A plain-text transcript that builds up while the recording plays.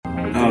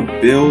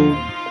build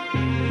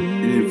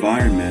an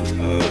environment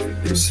of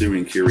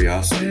pursuing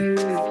curiosity.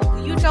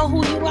 You know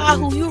who you are,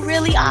 who you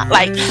really are.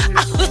 Like,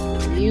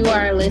 you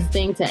are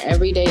listening to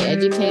Everyday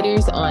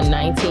Educators on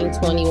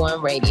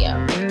 1921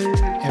 Radio.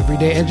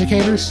 Everyday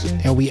Educators,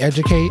 and we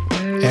educate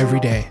every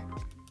day.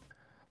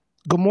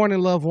 Good morning,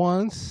 loved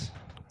ones.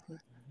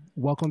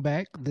 Welcome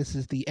back. This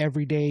is the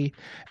Everyday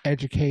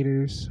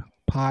Educators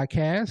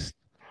podcast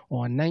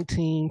on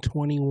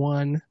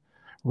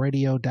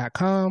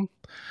 1921radio.com.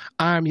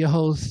 I'm your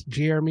host,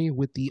 Jeremy,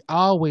 with the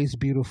always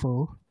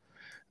beautiful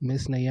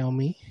Miss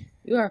Naomi.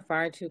 You are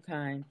far too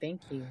kind.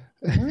 Thank you.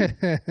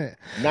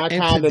 Not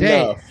kind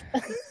enough.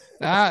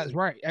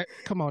 Right.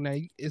 Come on now.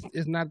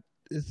 It's not.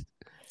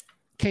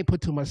 Can't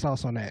put too much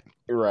sauce on that.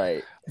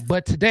 Right.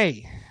 But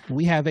today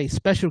we have a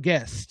special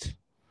guest.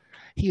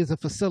 He is a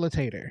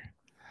facilitator,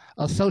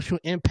 a social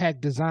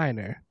impact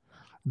designer,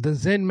 the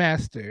Zen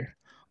master,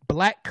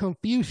 Black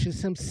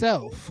Confucius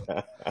himself,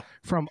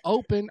 from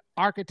Open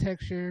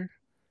Architecture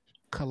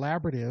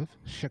Collaborative,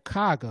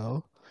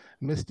 Chicago,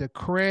 Mr.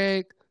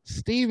 Craig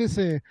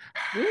Stevenson.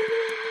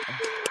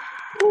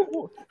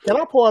 Can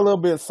I pour a little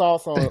bit of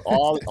sauce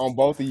on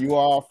both of you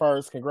all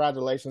first?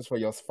 Congratulations for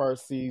your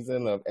first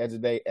season of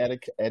Everyday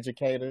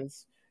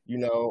Educators. You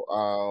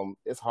know,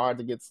 it's hard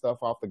to get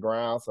stuff off the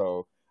ground,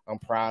 so I'm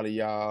proud of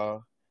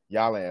y'all.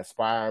 Y'all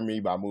inspire me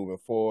by moving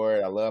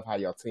forward. I love how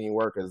your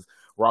teamwork is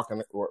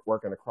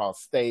working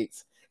across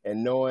states,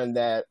 and knowing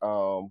that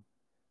I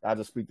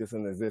just speak this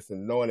in existence,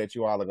 knowing that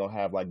you all are gonna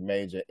have like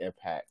major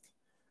impact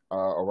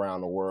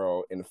around the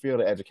world in the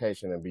field of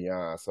education and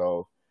beyond.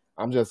 So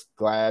I'm just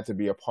glad to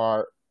be a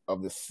part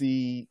of the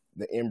seed,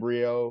 the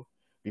embryo,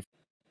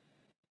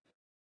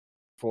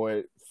 before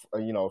it,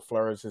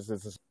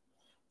 flourishes.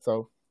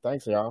 So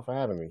thanks, y'all, for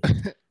having me.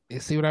 You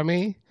see what I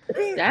mean?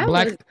 That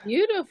was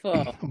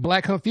beautiful.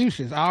 Black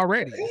Confucius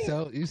already.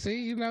 So you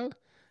see,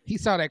 he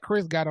saw that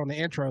Chris got on the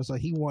intro, so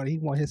he won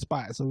his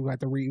spot. So we have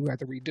to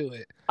redo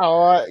it.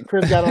 All right,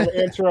 Chris got on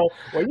the intro.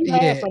 Well, you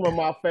had some of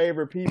my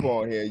favorite people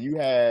on here. You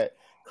had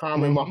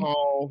Carmen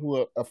Mahone,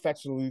 who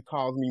affectionately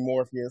calls me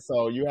Morpheus.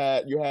 So you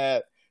had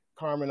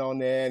Carmen on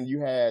there, and you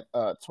had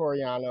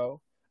Toriano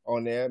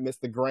on there,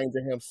 Mr.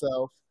 Granger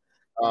himself,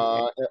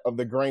 of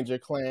the Granger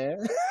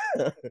clan,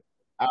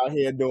 out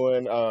here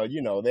doing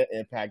their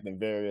impact in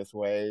various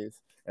ways.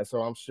 And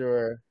so I'm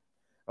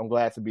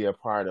glad to be a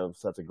part of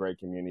such a great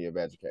community of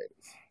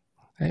educators.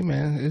 Hey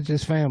man, it's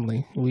just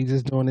family. We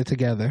just doing it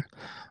together.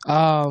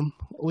 Well,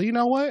 you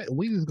know what?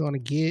 We just gonna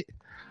get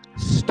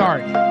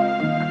started.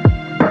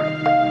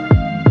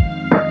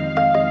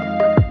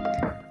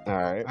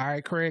 All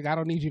right, Craig. I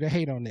don't need you to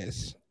hate on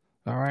this.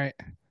 All right,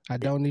 I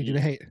don't need you to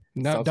hate.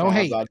 No, sometimes don't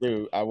hate. I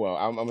do. I will.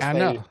 I'm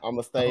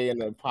gonna stay in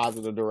the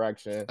positive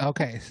direction.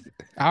 Okay.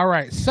 All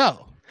right.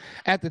 So,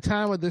 at the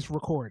time of this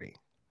recording,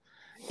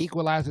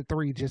 Equalizer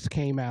 3 just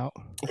came out.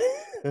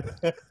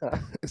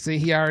 See,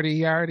 he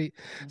already.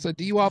 So,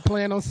 do you all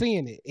plan on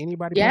seeing it?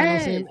 Anybody plan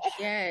on seeing it?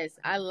 Yes.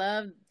 I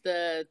love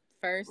the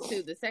first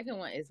two. The second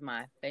one is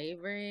my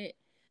favorite.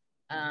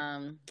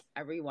 I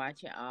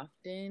rewatch it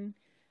often.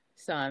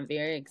 So I'm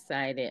very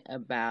excited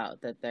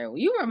about the third one.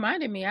 You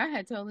reminded me. I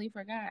had totally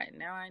forgot.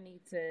 Now I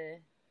need to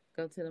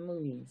go to the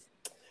movies.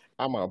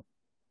 I'm a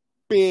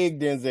big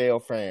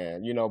Denzel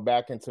fan.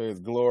 Back into his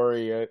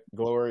glory,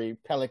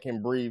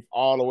 Pelican Brief,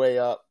 all the way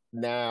up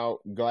now.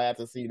 Glad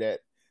to see that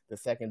the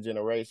second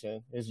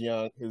generation, his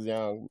young.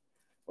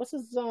 What's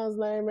his son's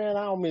name, man?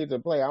 I don't mean to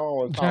play. I don't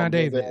want to call him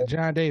David.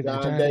 John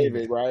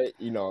David, right?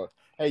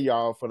 Hey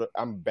y'all,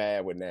 I'm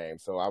bad with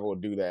names, so I will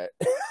do that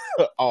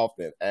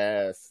often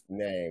as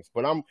names.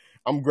 But I'm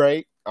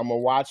great. I'm gonna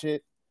watch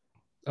it.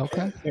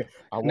 Okay.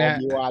 I won't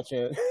be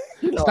watching.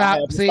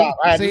 Stop. See, you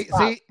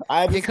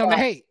come to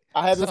hate.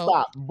 I had to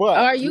stop. But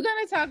are you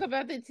gonna talk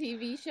about the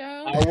TV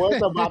show? I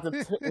was about to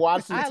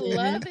watch the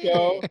TV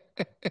show.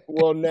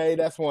 Well, Nay,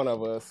 that's one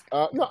of us.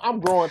 No, I'm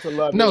growing to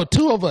love it. No,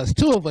 two of us.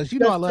 I love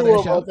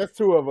that show. That's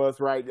two of us,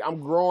 right? I'm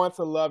growing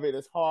to love it.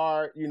 It's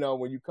hard,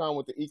 when you come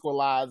with the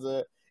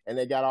Equalizer and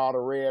they got all the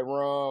red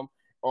rum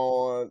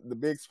on the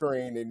big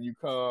screen, and you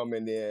come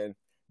and then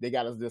they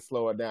got to just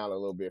slow it down a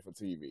little bit for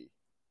TV.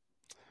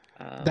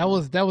 That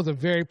was a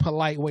very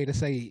polite way to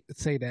say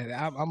that.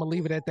 I'm gonna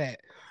leave it at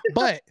that.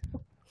 But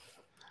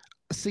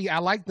see, I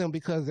like them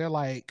because they're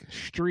like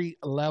street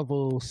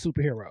level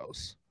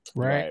superheroes,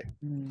 right?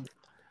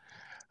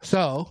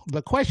 So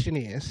the question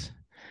is,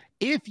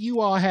 if you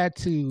all had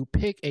to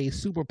pick a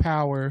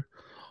superpower,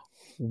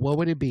 what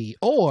would it be?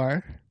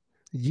 Or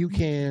you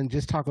can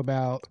just talk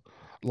about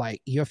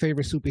like your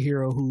favorite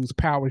superhero whose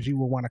powers you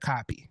would want to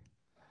copy.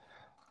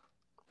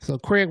 So,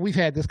 Craig, we've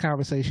had this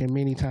conversation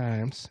many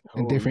times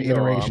in different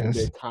iterations.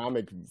 I'm a big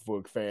comic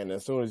book fan.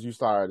 As soon as you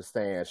started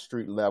saying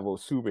street level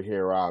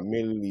superhero, I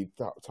immediately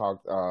thought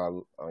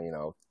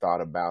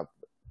about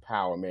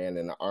Power Man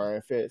and the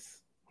Iron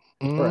Fist.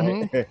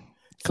 Right?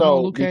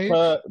 So Luke Cage.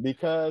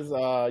 because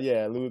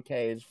Luke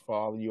Cage, for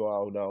all of you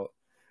all who don't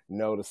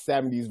know, the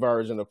 70s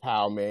version of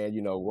Power Man,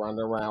 running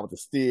around with the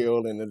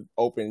steel and the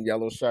open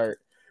yellow shirt.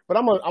 But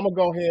I'm gonna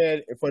go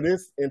ahead for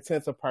this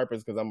intensive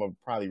purpose because I'm gonna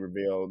probably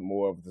reveal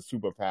more of the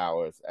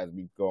superpowers as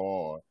we go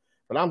on.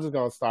 But I'm just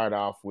gonna start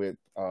off with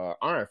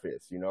Iron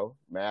Fist.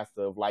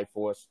 Master of Light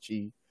Force,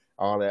 Chi,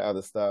 all that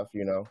other stuff.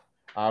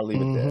 I'll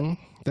leave it there.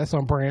 That's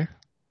on brand.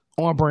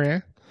 On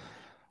brand.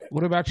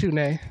 What about you,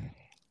 Nay?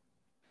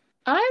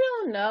 I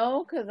don't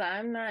know because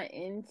I'm not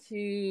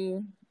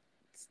into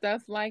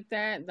stuff like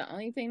that. The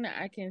only thing that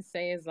I can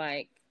say is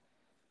like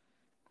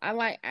I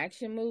like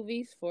action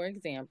movies, for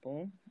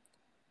example,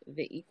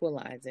 The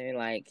Equalizer.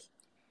 Like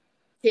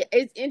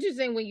it's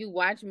interesting when you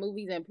watch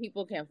movies and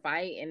people can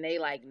fight and they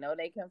like know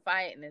they can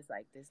fight and it's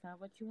like that's not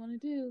what you want to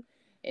do.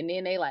 And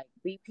then they like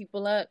beat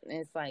people up and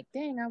it's like,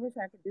 dang, I wish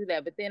I could do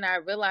that. But then I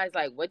realized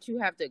like what you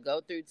have to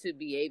go through to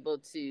be able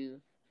to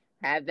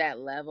have that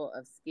level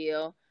of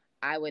skill.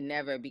 I would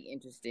never be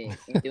interested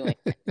in doing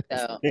that.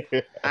 So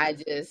I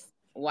just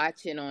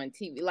watch it on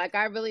TV. Like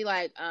I really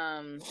like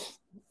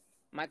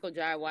Michael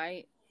Jai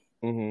White.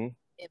 Mm-hmm.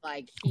 And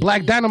like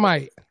Black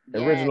Dynamite.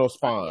 Original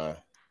Spawn.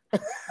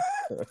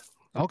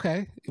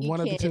 Okay. One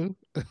of the two.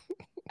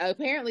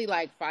 Apparently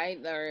like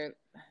fight or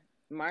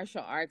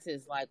martial arts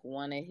is like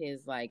one of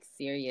his like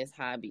serious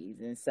hobbies.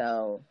 And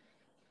so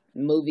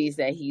movies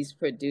that he's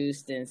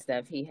produced and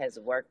stuff, he has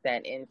worked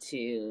that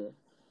into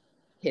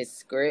his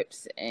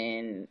scripts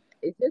and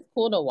it's just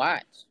cool to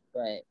watch,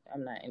 but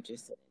I'm not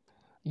interested.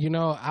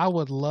 I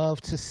would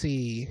love to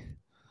see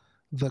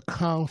the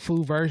Kung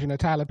Fu version of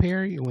Tyler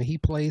Perry when he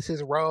plays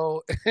his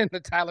role in the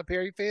Tyler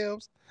Perry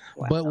films.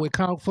 Wow. But with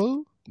Kung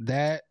Fu,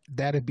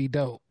 that'd be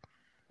dope.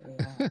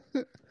 Yeah.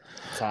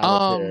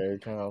 Tyler Perry,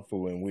 Kung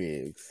Fu and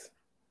wigs.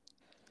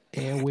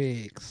 And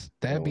wigs.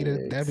 That'd be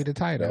the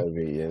title. That'd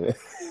be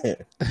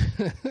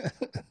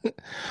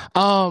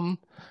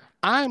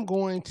I'm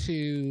going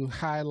to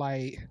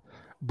highlight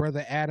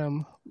Brother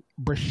Adam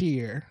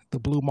Brashear, the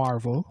Blue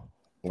Marvel.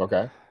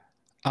 Okay.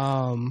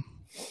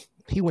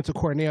 He went to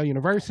Cornell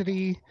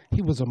University.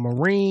 He was a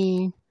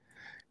Marine.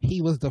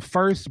 He was the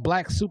first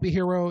Black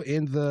superhero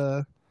in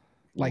the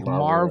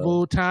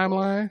Marvel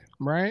timeline,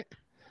 right?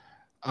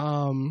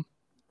 For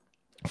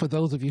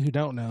those of you who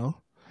don't know,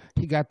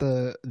 he got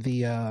the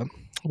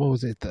what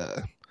was it?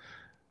 The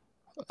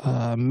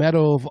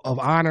Medal of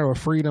Honor or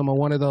Freedom or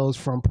one of those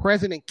from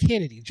President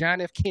Kennedy.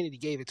 John F. Kennedy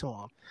gave it to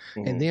him.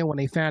 Mm-hmm. And then when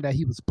they found out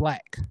he was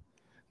Black,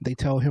 they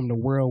told him the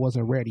world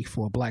wasn't ready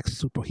for a Black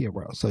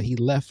superhero. So he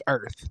left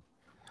Earth.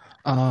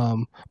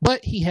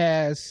 But he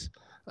has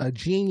a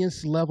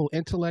genius level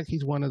intellect.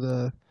 He's one of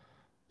the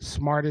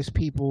smartest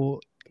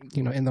people,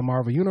 in the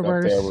Marvel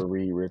universe. Up there with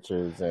Reed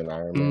Richards and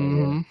Iron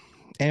Man.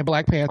 And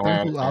Black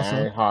Panther, who also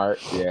Ironheart,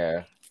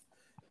 yeah.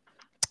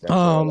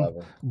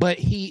 But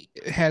he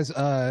has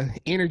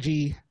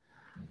energy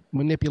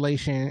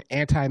manipulation,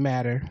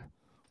 antimatter,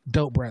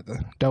 dope brother.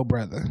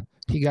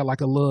 He got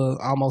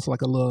almost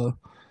like a little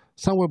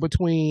somewhere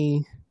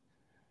between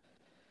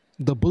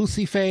the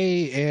Boosie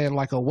fade and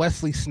like a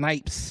Wesley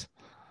Snipes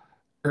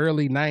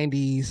early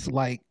 90s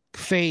like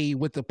fade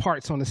with the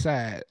parts on the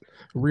side.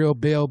 Real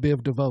Belle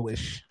Biv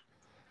DeVoe-ish.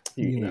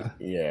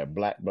 Yeah,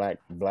 black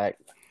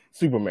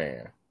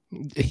Superman.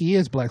 He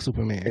is Black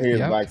Superman. He is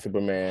Black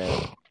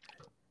Superman.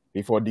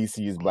 Before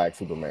DC is Black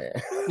Superman.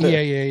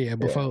 Yeah.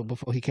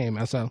 Before he came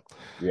out. So,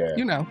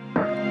 yeah.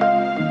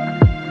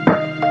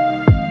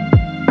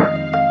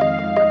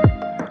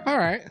 All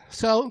right.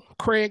 So,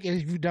 Craig,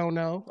 as you don't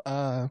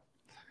know,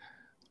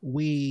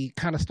 we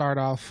kind of start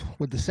off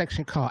with the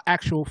section called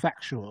Actual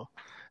Factual.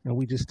 And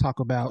we just talk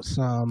about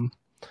some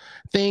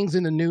things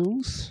in the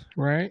news,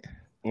 right?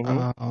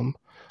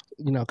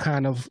 Mm-hmm.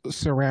 Kind of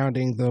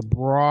surrounding the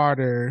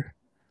broader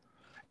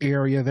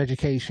area of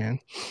education.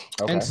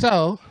 Okay. And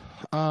so,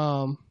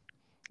 for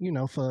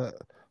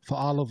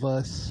all of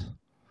us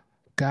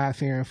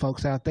God-fearing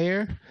folks out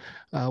there,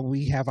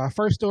 we have our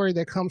first story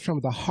that comes from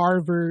the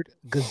Harvard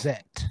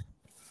Gazette.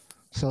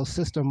 So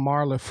Sister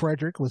Marla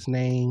Frederick was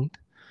named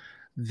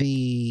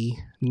the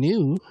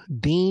new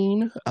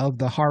dean of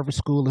the Harvard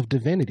School of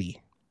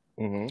Divinity.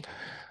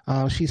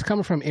 Mm-hmm. She's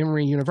coming from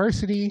Emory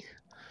University,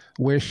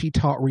 where she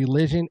taught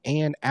religion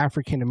and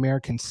African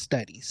American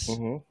studies.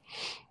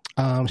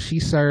 Mm-hmm. She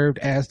served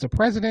as the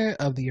president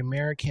of the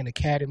American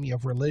Academy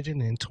of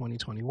Religion in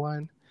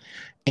 2021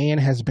 and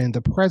has been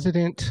the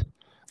president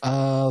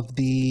of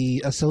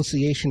the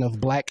Association of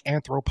Black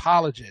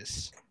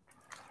Anthropologists.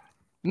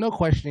 No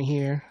question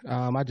here.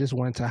 I just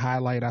wanted to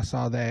highlight, I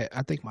saw that,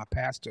 I think my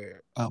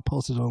pastor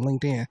posted on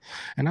LinkedIn,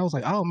 and I was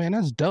like, oh man,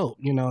 that's dope,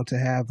 to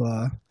have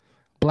a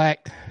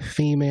Black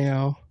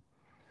female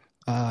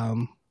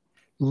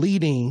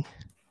leading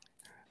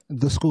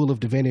the School of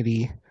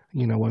Divinity,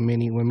 when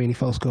many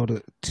folks go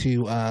to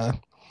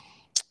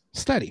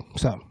study.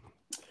 So,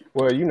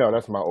 well,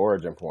 that's my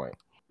origin point.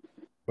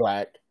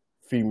 Black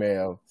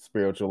female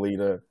spiritual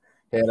leader,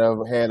 head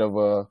of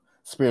a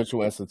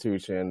spiritual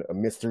institution, a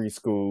mystery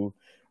school.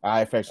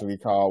 I affectionately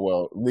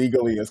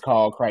legally it's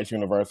called Christ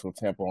Universal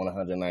Temple on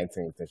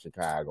 119th in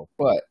Chicago.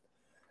 But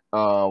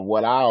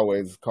what I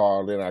always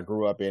called it, I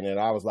grew up in it,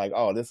 I was like,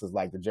 oh, this is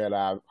like the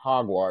Jedi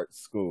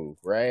Hogwarts school,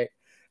 right?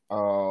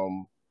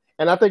 And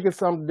And I think it's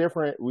something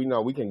different. We're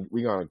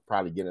gonna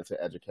probably get into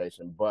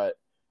education, but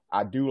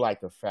I do like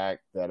the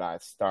fact that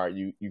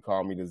you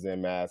call me the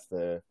Zen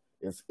master.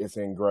 It's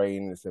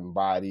ingrained, it's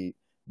embodied,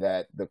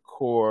 that the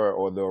core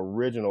or the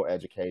original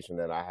education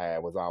that I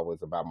had was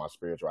always about my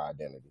spiritual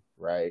identity,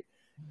 right?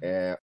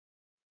 And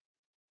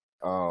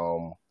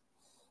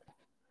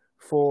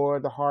for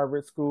the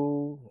Harvard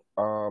School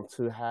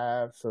to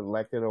have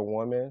selected a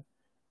woman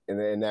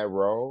in that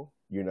role,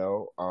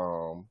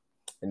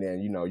 and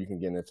then you can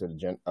get into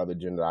the other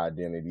gender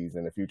identities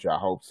in the future. I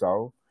hope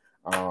so,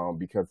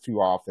 because too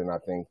often I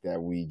think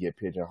that we get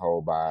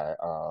pigeonholed by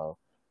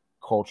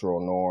cultural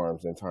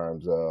norms in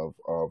terms of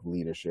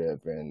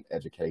leadership and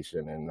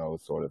education and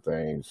those sort of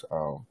things.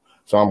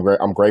 So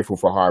I'm grateful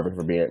for Harvard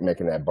for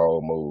making that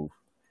bold move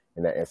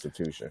in that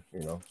institution.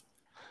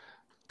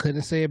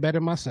 Couldn't say it better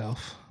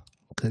myself.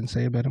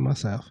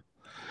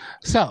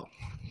 So,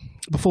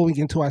 before we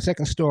get into our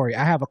second story,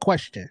 I have a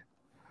question.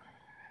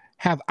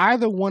 Have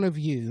either one of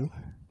you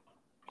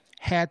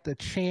had the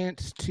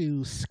chance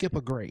to skip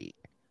a grade?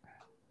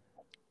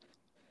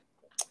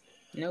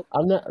 Nope.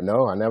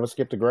 I never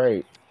skipped a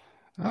grade.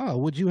 Oh,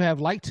 would you have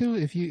liked to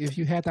if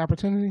you had the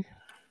opportunity?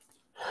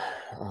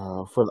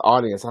 For the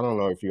audience, I don't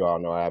know if you all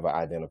know I have an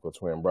identical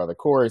twin brother,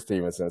 Corey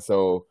Stevenson.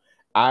 So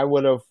I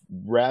would have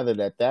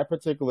rather at that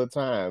particular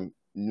time,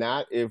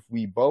 not if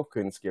we both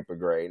couldn't skip a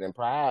grade, and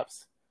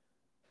perhaps,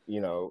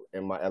 in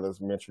my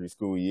elementary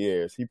school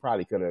years, he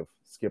probably could have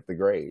skipped a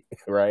grade,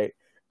 right?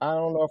 I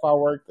don't know if I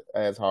worked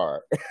as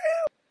hard.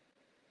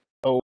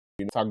 So,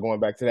 going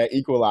back to that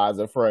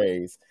equalizer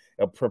phrase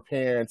of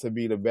preparing to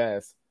be the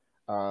best,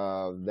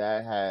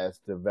 that has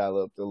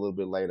developed a little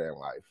bit later in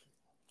life.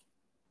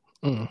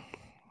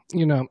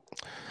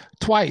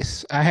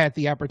 Twice I had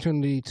the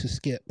opportunity to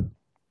skip,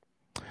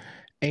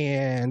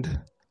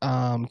 and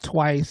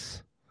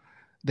twice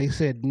they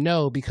said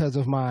no because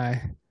of my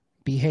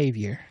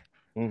behavior.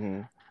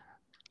 Mm-hmm.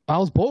 I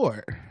was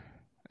bored,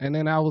 and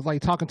then I was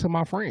like talking to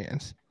my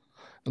friends.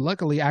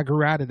 Luckily, I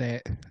grew out of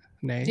that.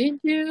 Did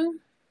you?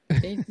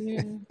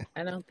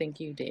 I don't think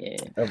you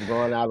did. Of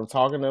going out and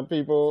talking to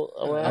people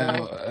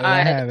around?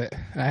 I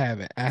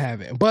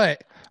haven't.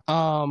 But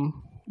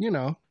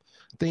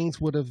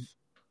things would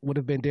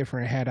have been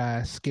different had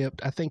I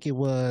skipped. I think it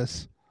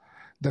was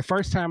the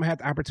first time I had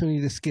the opportunity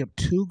to skip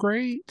 2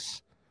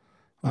 grades,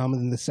 and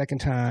then the second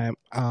time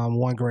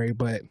 1 grade,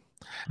 but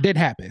did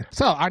happen.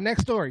 So our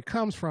next story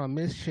comes from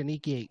Miss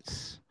Shanique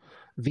Yates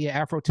via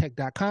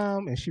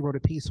Afrotech.com, and she wrote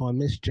a piece on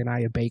Miss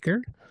Janiyah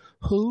Baker,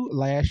 who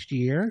last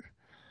year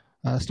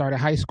started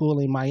high school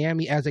in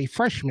Miami as a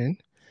freshman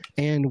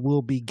and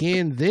will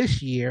begin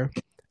this year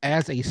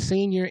as a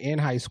senior in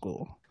high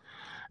school.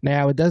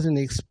 Now, it doesn't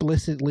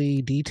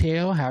explicitly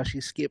detail how she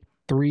skipped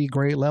 3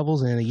 grade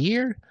levels in a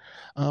year,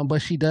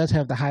 but she does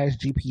have the highest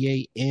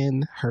GPA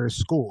in her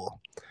school.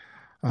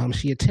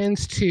 She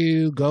intends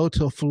to go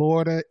to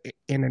Florida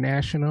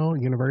International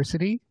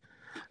University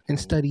and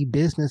study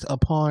business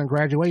upon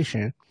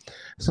graduation.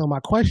 So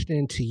my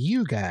question to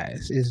you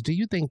guys is, do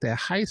you think that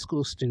high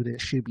school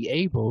students should be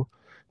able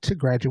to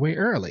graduate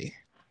early?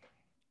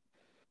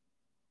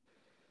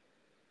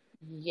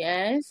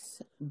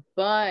 Yes,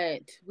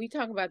 but we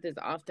talk about this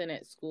often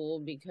at school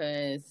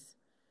because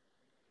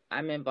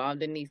I'm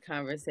involved in these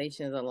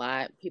conversations a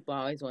lot. People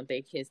always want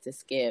their kids to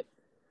skip.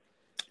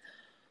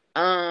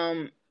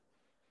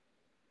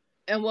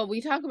 And what we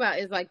talk about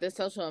is like the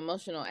social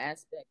emotional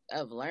aspect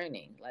of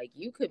learning. Like,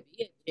 you could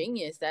be a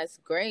genius, that's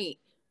great,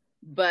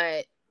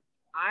 but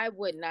I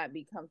would not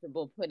be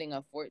comfortable putting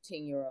a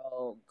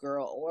 14-year-old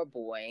girl or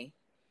boy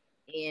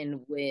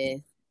in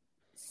with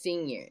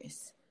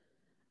seniors.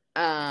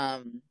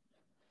 I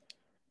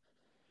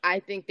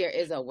think there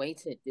is a way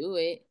to do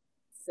it.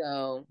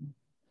 So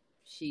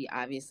she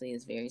obviously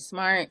is very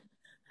smart.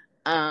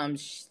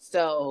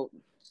 So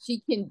she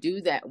can do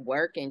that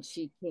work and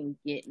she can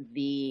get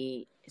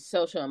the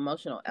social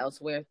emotional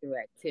elsewhere through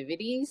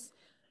activities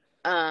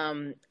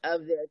of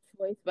their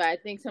choice. But I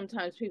think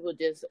sometimes people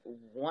just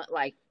want,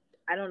 like,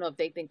 I don't know if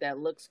they think that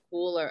looks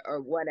cool or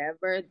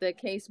whatever the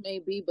case may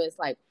be, but it's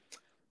like,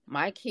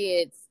 my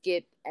kids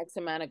skipped X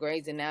amount of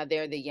grades and now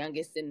they're the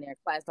youngest in their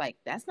class. Like,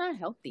 that's not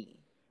healthy.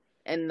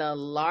 And the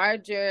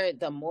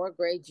more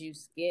grades you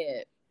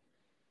skip,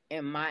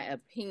 in my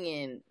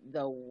opinion,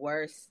 the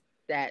worse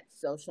that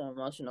social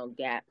emotional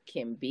gap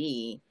can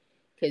be.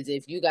 Because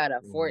if you got a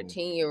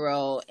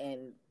 14-year-old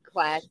in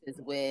classes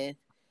with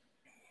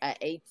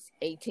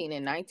 18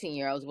 and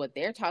 19-year-olds, what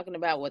they're talking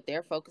about, what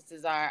their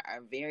focuses are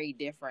very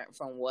different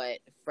from what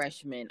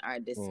freshmen are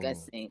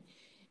discussing.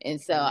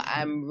 And so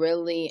I'm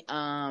really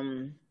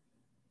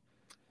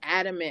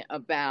adamant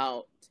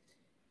about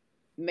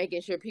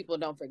making sure people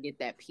don't forget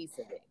that piece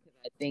of it.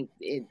 I think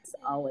it's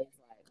always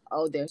like,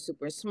 oh, they're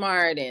super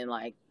smart and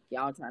like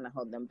y'all trying to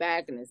hold them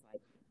back. And it's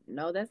like,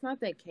 no, that's not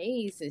the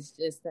case. It's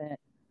just that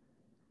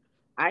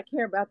I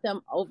care about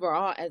them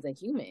overall as a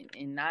human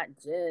and not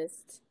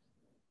just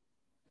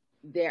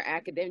their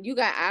academic.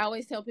 I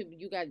always tell people,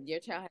 your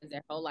child has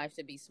their whole life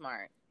to be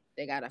smart.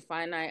 They got a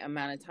finite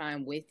amount of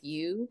time with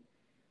you.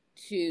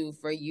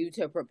 for you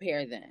to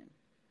prepare them.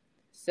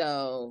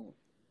 So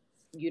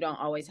you don't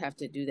always have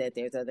to do that.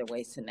 There's other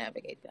ways to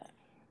navigate that.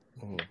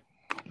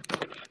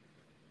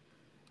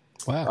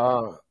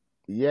 Wow.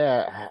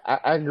 Yeah,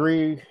 I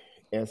agree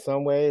in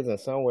some ways. In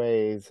some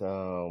ways,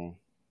 I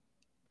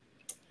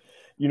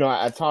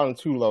taught in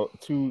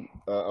two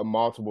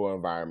multiple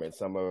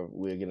environments.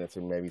 We'll get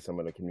into maybe some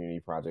of the community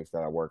projects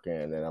that I work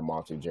in that are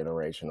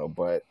multi-generational,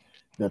 but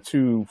the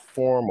two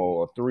formal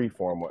or three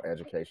formal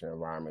education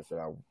environments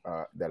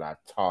that I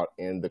taught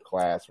in the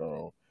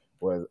classroom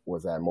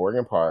was at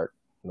Morgan Park,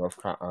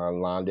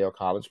 Lawndale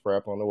College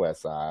Prep on the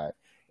west side,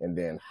 and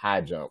then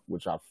High Jump,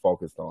 which I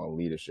focused on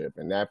leadership.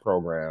 And that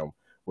program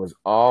was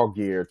all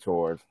geared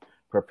towards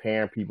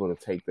preparing people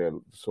to take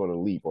the sort of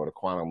leap or the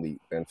quantum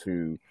leap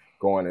into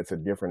going into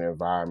different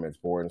environments,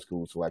 boarding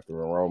schools, selective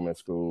enrollment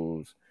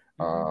schools,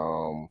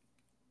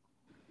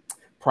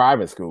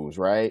 private schools,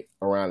 right,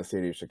 around the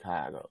city of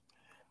Chicago.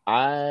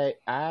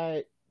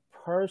 I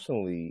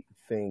personally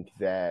think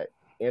that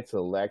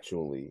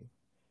intellectually,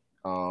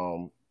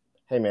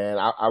 hey man,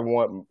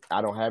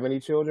 I don't have any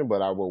children,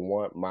 but I would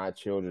want my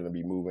children to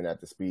be moving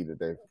at the speed that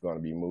they're going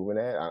to be moving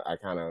at. I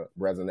kind of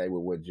resonate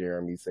with what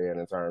Jeremy said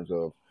in terms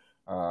of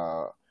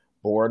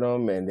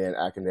boredom and then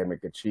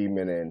academic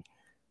achievement. And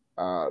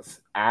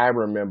I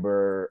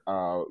remember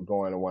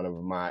going to one of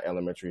my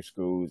elementary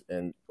schools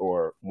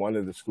or one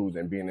of the schools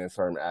and being in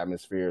certain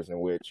atmospheres in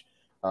which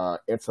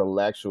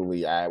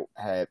intellectually I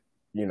had,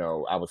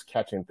 I was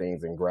catching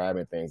things and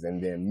grabbing things,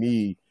 and then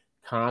me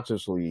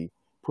consciously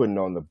putting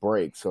on the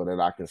brakes so that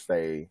I can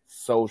stay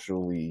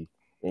socially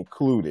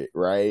included,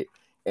 right?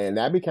 And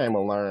that became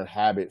a learned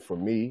habit for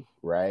me,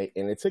 right?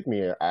 And it took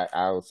me,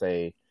 I would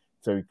say,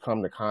 to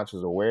come to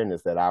conscious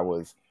awareness that I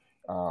was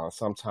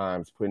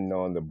sometimes putting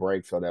on the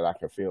brakes so that I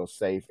can feel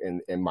safe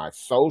in my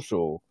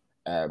social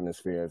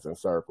atmospheres and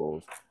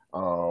circles.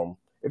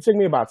 It took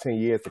me about 10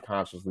 years to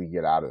consciously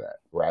get out of that,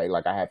 right?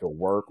 Like I had to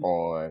work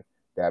on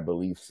that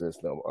belief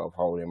system of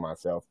holding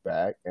myself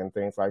back and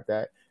things like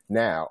that.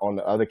 Now, on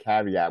the other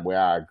caveat where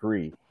I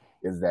agree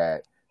is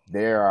that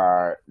there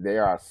are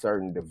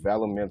certain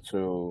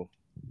developmental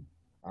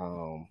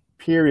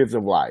periods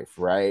of life,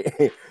 right,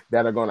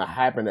 that are going to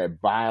happen at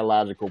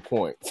biological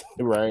points,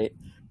 right?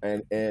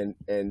 And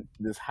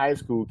this high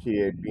school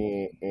kid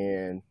being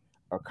in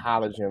a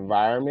college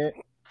environment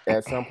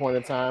at some point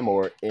in time,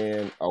 or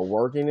in a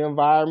working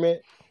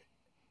environment,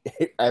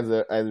 as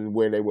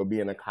where they would be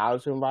in a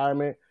college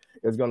environment,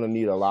 is going to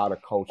need a lot of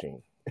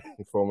coaching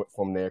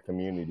from their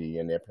community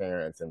and their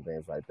parents and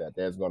things like that.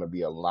 There's going to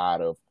be a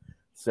lot of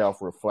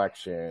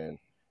self-reflection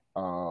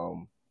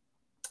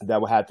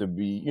that will have to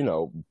be,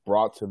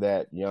 brought to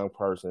that young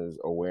person's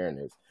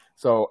awareness.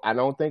 So I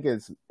don't think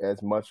it's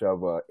as much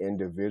of an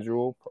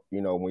individual,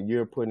 when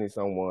you're putting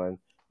someone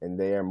and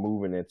they're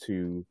moving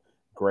into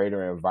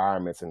greater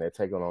environments and they're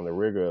taking on the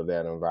rigor of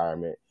that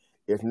environment,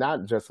 it's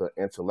not just an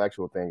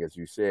intellectual thing, as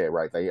you said,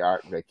 right? They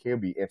can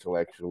be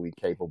intellectually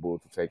capable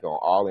to take on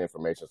all the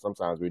information.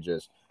 Sometimes we're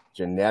just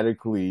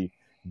genetically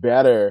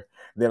better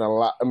than a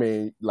lot. I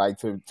mean, like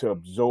to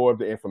absorb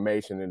the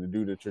information and to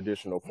do the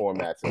traditional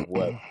formats of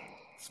what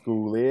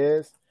school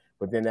is.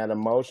 But then that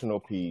emotional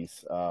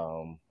piece,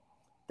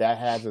 that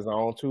has its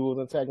own tools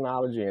and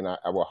technology. And I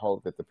will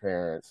hope that the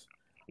parents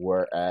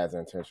were as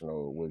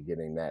intentional with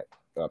getting that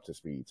up to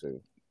speed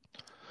too.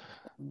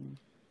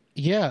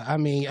 Yeah, I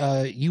mean,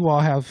 you all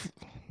have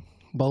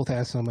both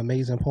had some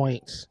amazing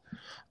points.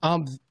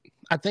 I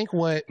think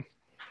what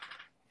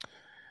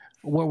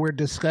we're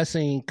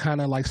discussing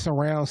kind of like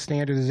surrounds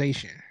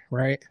standardization,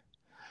 right?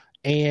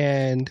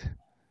 And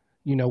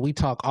we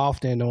talk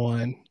often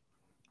on,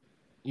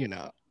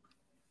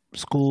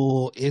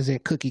 school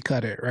isn't cookie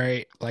cutter,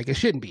 right? Like it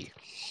shouldn't be,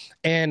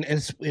 and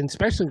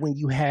especially when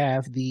you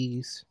have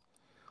these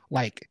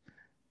like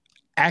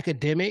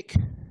academic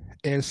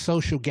and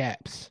social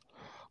gaps.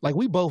 Like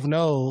we both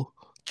know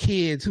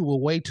kids who were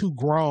way too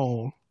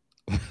grown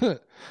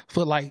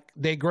for like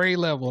their grade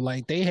level.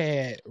 Like they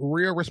had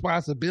real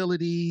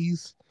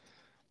responsibilities.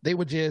 They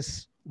were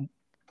just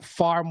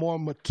far more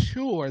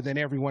mature than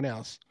everyone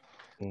else.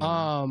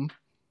 Mm-hmm.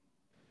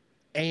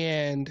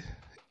 And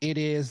it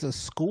is a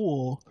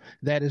school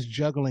that is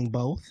juggling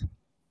both.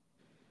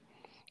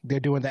 They're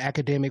doing the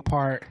academic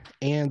part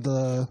and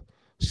the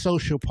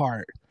social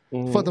part.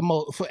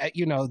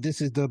 Mm-hmm.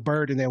 This is the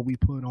burden that we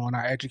put on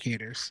our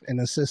educators and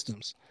the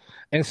systems.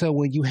 And so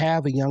when you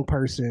have a young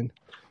person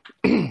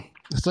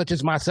such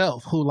as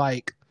myself who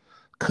like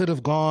could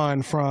have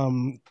gone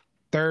from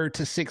 3rd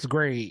to 6th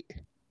grade,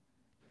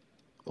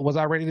 was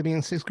I ready to be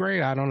in 6th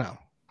grade? I don't know,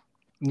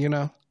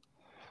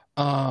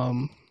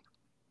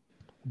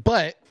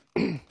 but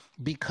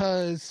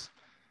because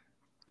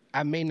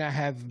I may not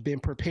have been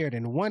prepared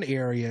in one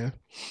area,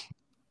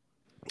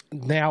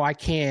 now I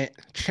can't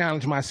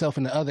challenge myself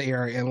in the other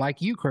area. And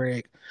like you,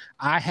 Craig,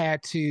 I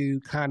had to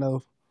kind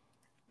of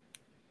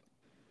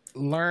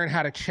learn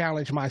how to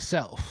challenge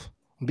myself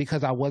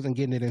because I wasn't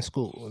getting it in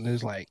school. And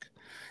there's like,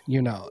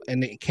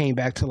 and it came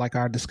back to like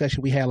our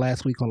discussion we had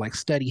last week on like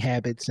study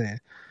habits. And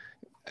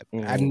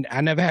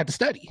I never had to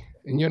study.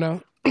 you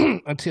know,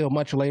 until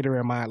much later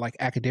in my like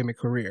academic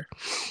career.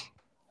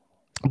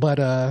 But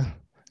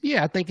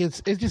yeah, I think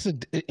it's just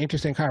an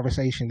interesting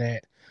conversation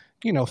that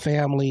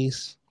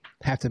families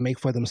have to make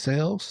for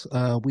themselves.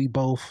 We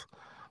both,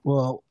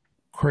 well,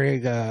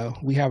 Craig,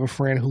 we have a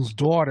friend whose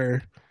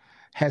daughter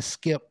has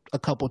skipped a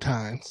couple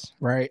times,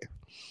 right?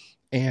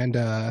 And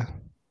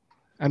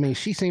I mean,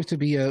 she seems to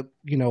be a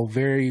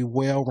very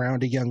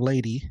well-rounded young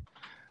lady,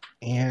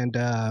 and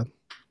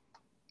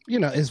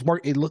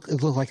it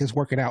looks like it's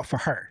working out for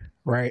her,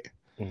 right?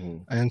 Mm-hmm.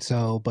 And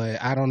so,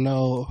 but I don't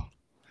know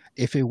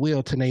if it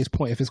will, to Nate's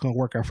point, if it's going to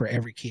work out for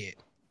every kid,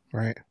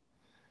 right?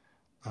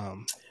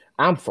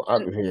 I'm for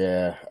I'm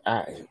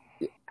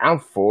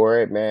for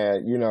it,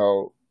 man.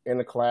 In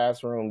the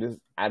classroom,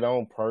 I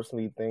don't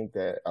personally think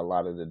that a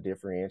lot of the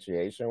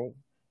differentiation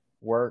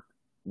work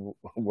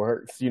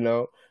works.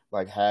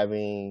 Like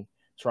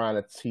trying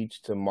to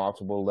teach to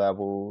multiple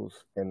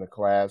levels in the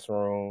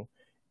classroom,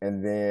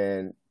 and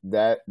then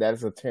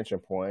that's a tension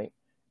point.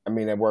 I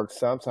mean, it works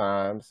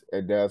sometimes.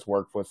 It does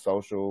work for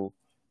social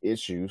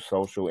issues,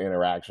 social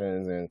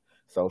interactions, and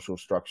social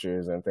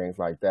structures and things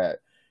like that.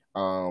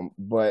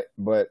 But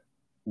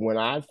when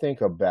I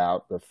think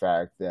about the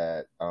fact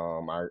that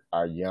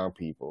our young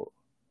people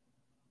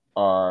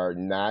are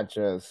not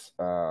just,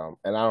 and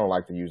I don't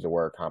like to use the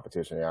word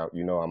competition.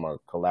 I'm a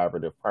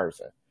collaborative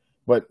person,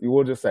 but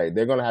we'll just say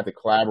they're going to have to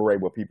collaborate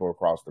with people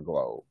across the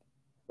globe,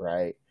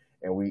 right?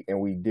 And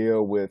we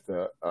deal with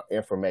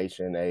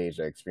information age,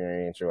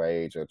 experiential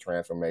age, a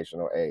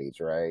transformational age,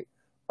 right?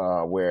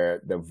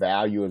 Where the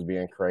value is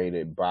being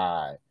created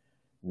by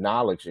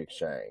knowledge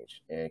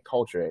exchange and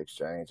culture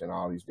exchange and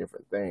all these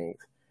different things.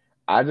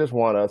 I just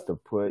want us to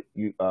put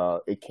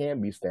it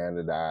can be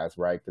standardized,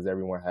 right? Because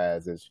everyone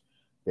has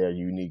their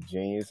unique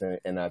genius,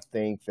 and I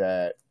think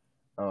that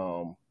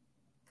one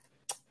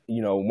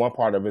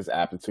part of it's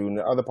aptitude, and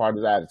the other part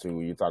is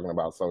attitude. You're talking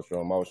about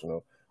social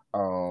emotional.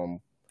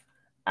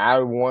 I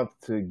want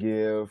to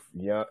give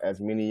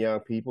as many young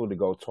people to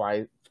go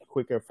twice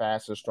quicker,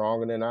 faster,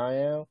 stronger than I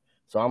am.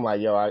 So I'm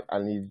like, yo, I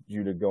need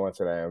you to go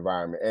into that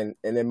environment.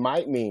 And it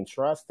might mean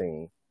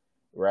trusting,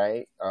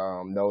 right?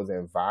 Those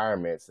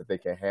environments that they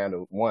can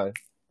handle, one,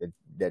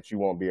 that you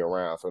won't be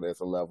around. So there's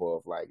a level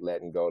of like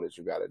letting go that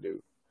you got to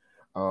do.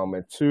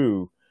 And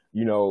two,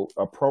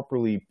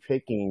 appropriately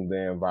picking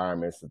the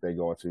environments that they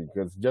go into.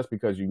 Because just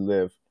because you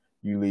leave,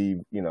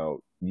 you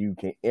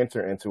can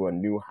enter into a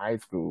new high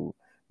school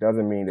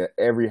doesn't mean that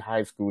every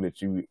high school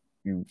that you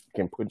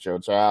can put your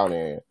child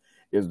in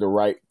is the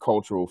right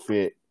cultural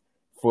fit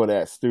for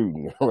that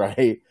student,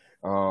 right?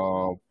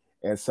 I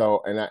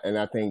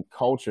think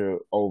culture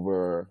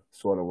over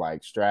sort of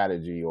like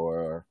strategy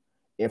or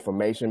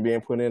information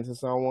being put into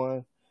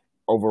someone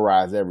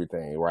overrides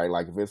everything, right?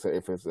 Like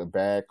if it's a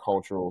bad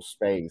cultural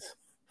space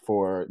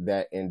for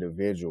that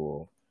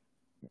individual,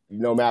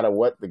 no matter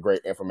what the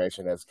great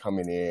information that's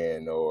coming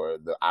in or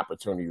the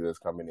opportunity that's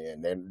coming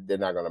in, they're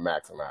not going to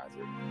maximize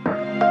it.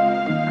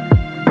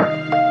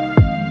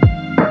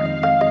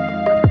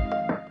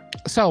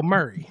 So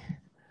Murray,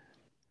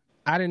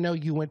 I didn't know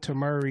you went to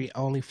Murray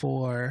only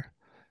for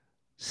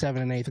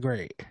 7th and 8th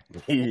grade.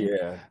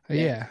 Yeah.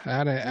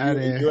 I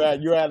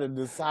didn't. You had a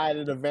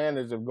decided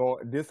disadvantage of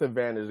going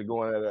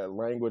to a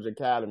language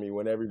academy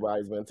when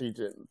everybody's been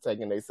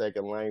taking their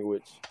second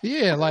language.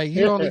 Yeah, like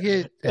you only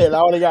get. And I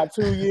only got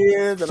 2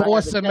 years. And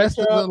 4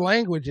 semesters of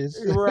languages.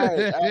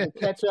 Right. I had to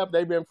catch up.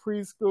 They've been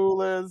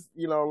preschoolers,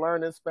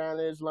 learning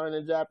Spanish,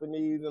 learning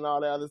Japanese, and all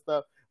that other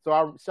stuff. So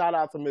I shout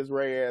out to Ms.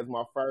 Reyes,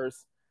 my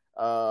first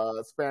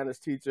Spanish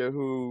teacher,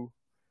 who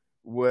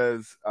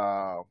was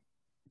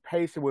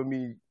patient with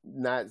me,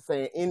 not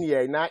saying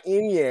Inye, not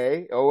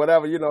Inye, or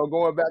whatever,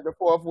 going back and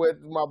forth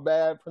with my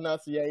bad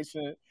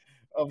pronunciation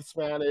of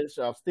Spanish.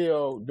 I'm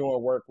still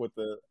doing work with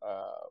the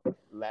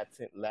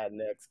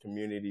Latinx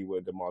community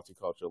with the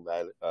Multicultural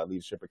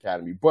Leadership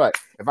Academy. But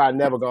if I had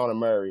never gone to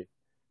Murray,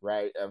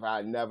 right, if I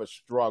had never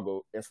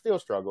struggled, and still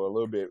struggle a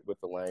little bit with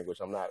the language,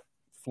 I'm not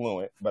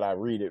fluent, but I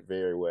read it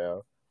very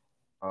well.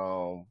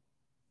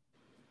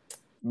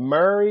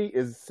 Murray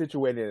is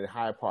situated in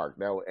Hyde Park,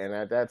 and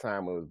at that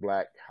time it was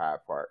Black Hyde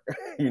Park.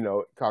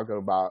 Talking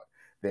about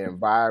the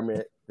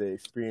environment, the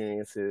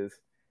experiences,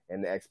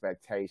 and the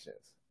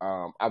expectations.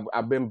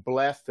 I've been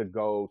blessed to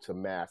go to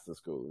master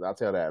schools. I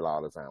tell that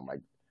all the time,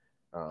 like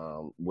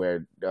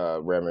where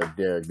Reverend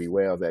Derek B.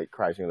 Wells at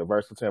Christ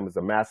University is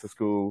a master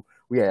school.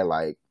 We had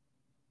like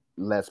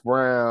Les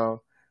Brown,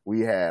 we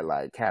had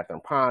like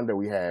Catherine Ponder,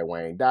 we had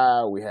Wayne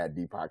Dyer, we had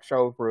Deepak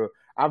Chopra.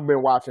 I've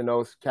been watching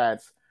those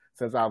cats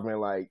since I've been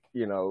like,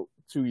 2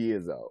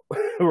 years old,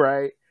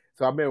 right?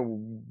 So I've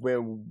been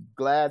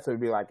glad to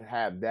be like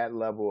have that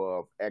level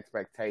of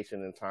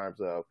expectation in terms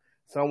of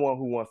someone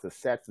who wants to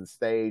set the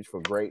stage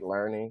for great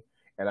learning.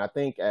 And I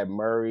think at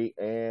Murray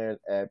and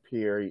at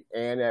Peary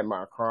and at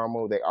Mount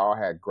Carmel, they all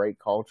had great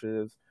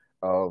cultures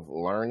of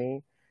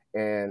learning.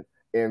 And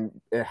in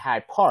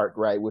Hyde Park,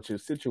 right, which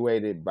is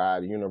situated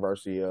by the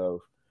University of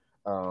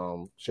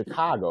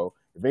Chicago.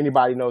 If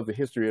anybody knows the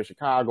history of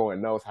Chicago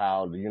and knows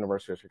how the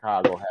University of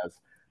Chicago has,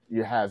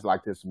 it has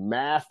like this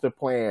master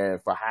plan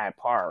for Hyde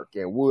Park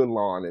and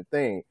Woodlawn and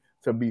thing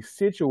to be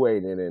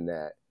situated in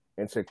that,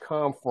 and to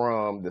come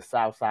from the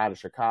south side of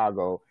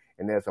Chicago,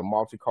 and there's a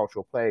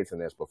multicultural place, and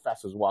there's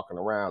professors walking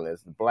around,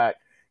 there's the black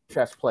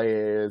chess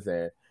players,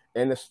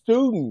 and the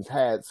students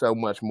had so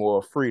much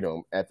more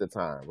freedom at the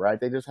time, right?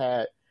 They just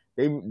had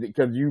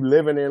because you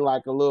living in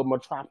like a little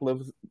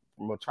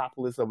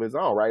metropolis of its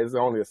own, right? It's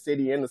only a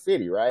city in the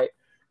city, right?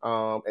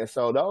 And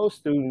so those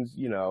students,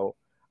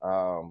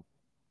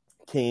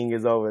 King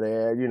is over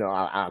there.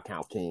 I'll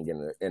count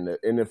King in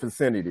the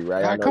vicinity,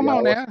 right? I know come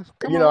on now,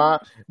 come on.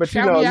 But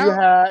Shout me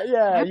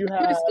out. you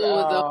had school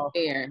was over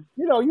there.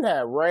 You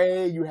had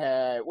Ray, you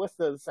had what's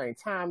the St.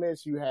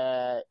 Thomas, you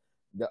had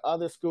the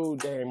other school.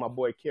 Dang, my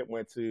boy Kip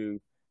went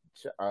to.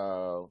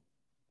 I'm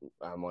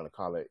gonna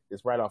call it.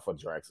 It's right off of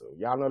Drexel.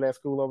 Y'all know that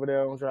school over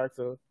there on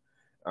Drexel?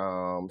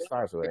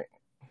 Starts with it,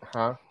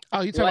 huh?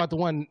 Oh, you talking about the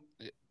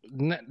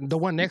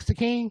one next to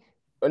King?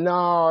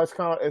 No, it's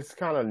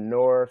kind of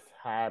North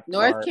Hyde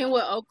Park.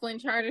 Kenwood Oakland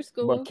Charter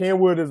School. But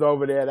Kenwood is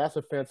over there. That's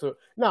offensive.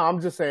 No,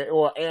 I'm just saying.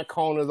 Or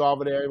Ancona's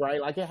over there,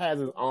 right? Like it has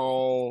its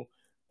own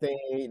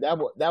thing.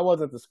 That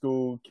wasn't the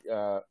school.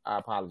 I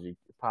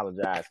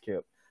apologize,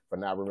 Kip, for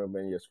not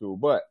remembering your school.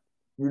 But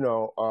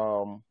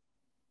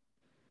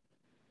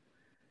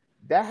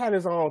that had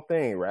its own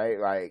thing, right?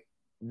 Like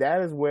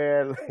that is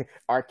where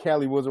R.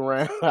 Kelly was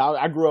around.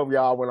 I grew up,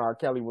 y'all, when R.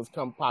 Kelly was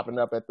popping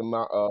up at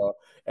the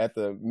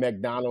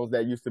McDonald's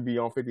that used to be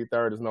on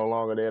 53rd. Is no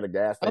longer there. The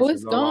gas station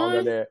is no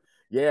longer there.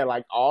 Yeah,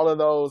 like all of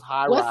those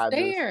high rises. What's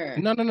there?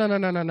 No.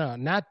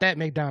 Not that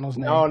McDonald's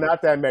name. No,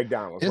 not that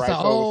McDonald's. It's right? an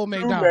old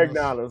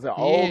McDonald's.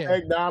 Old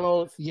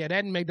McDonald's. Yeah,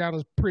 that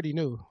McDonald's pretty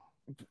new.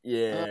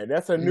 Yeah,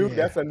 that's a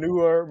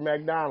newer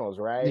McDonald's,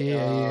 right?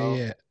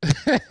 Yeah.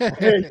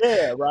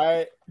 Yeah,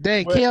 right.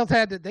 Dang, Kels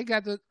had to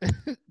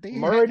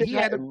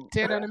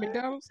tear down the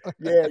McDonald's.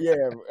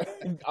 Yeah.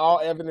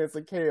 All evidence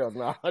of Kels.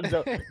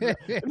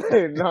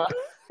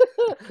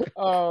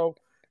 No.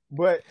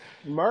 But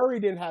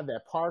Murray didn't have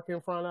that park in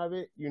front of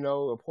it, the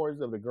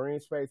importance of the green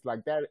space.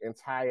 Like that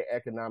entire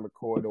economic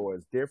corridor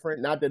is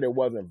different. Not that it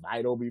wasn't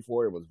vital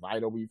before, it was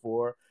vital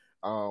before.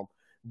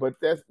 But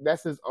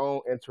that's his own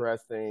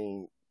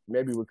interesting.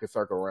 Maybe we could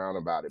circle around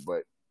about it,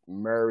 but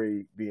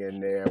Murray being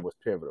there was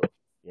pivotal,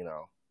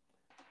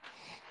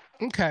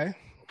 Okay,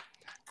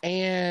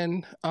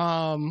 and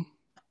I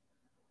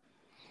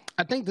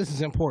think this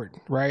is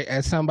important, right?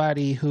 As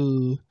somebody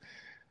who,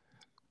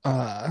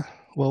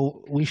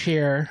 we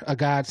share a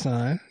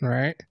godson,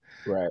 right?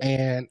 Right.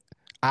 And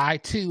I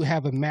too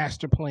have a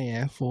master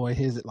plan for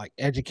his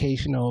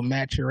educational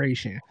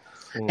maturation,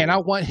 and I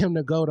want him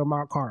to go to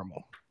Mount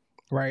Carmel.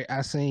 Right,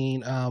 I've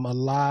seen a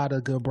lot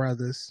of good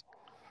brothers,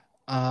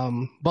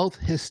 both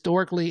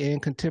historically and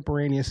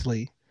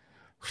contemporaneously,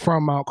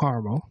 from Mount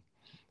Carmel,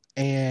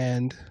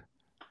 and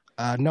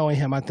knowing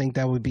him, I think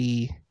that would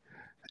be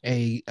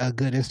a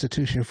good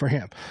institution for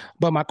him.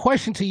 But my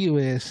question to you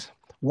is,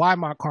 why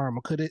Mount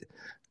Carmel? Could it,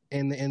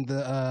 in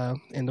the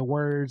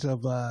words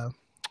of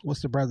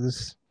what's the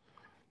brothers,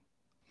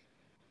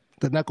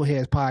 the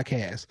Knuckleheads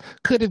podcast,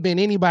 could have been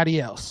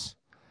anybody else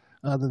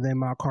other than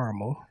Mount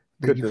Carmel?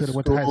 That you could have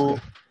went to high school.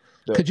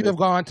 Could you have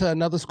gone to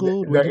another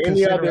school?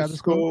 Any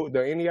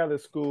other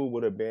school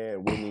would have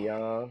been Whitney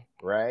Young,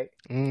 right?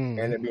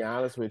 And to be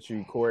honest with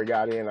you, Corey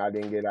got in. I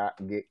did not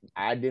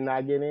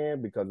get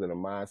in because of the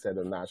mindset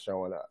of not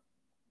showing up,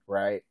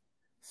 right?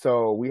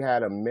 So we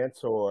had a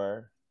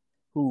mentor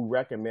who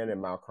recommended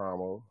Mount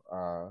Carmel.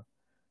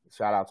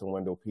 Shout out to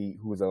Wendell Pete,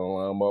 who's an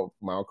alum of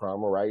Mount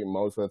Carmel, right?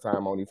 Most of the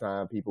time, only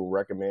time people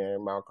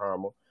recommend Mount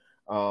Carmel.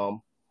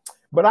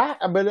 But I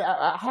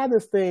had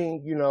this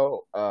thing,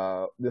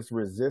 this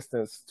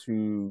resistance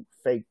to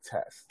fake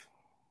tests.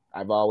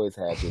 I've always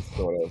had this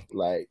sort of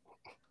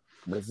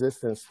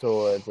resistance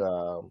towards,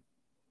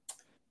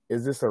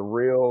 is this a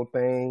real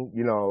thing?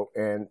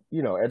 And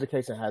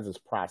education has its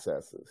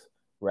processes,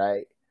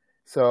 right?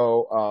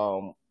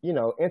 So,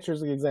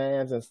 entrance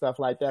exams and stuff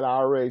like that, I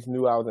always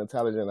knew I was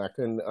intelligent. I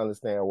couldn't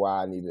understand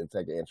why I needed to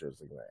take an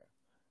entrance exam,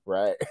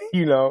 right?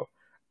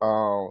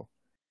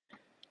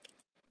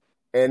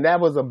 And that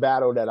was a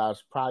battle that I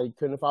probably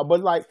couldn't fight.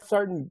 But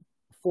certain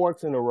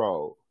forks in the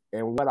road,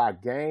 and what I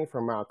gained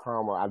from Mount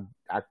Carmel,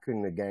 I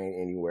couldn't have gained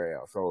anywhere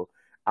else. So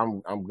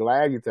I'm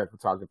glad you're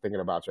thinking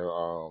about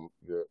your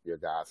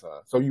godson.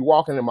 So you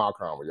walk into Mount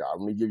Carmel, y'all.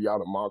 Let me give y'all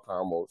the Mount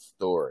Carmel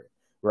story,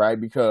 right?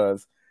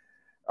 Because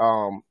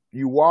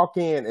you walk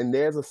in and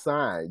there's a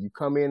sign. You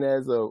come in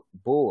as a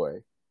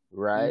boy,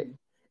 right?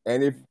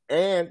 Mm-hmm.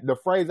 And the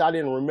phrase I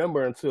didn't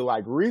remember until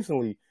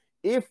recently,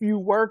 if you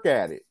work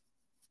at it,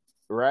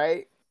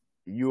 right,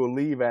 you will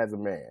leave as a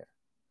man,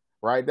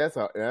 right? That's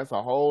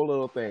a whole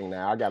little thing.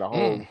 Now I got a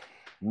whole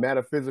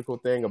metaphysical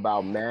thing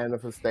about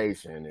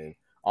manifestation and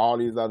all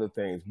these other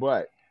things.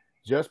 But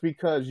just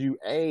because you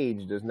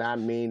age does not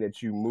mean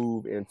that you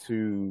move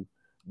into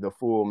the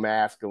full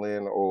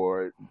masculine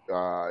or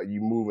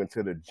you move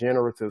into the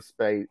generative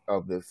space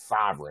of the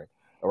sovereign,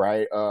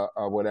 right?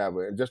 Or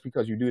whatever. And just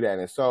because you do that,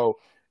 and so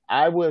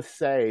I would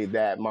say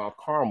that Mount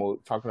Carmel,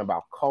 talking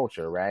about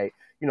culture, right?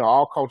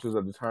 All cultures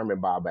are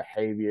determined by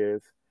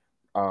behaviors,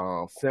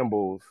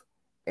 symbols,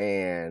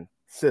 and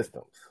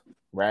systems,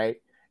 right?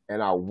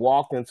 And I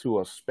walked into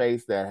a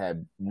space that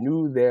had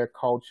knew their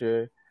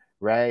culture,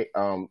 right?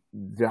 How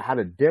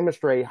to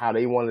demonstrate how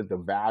they wanted the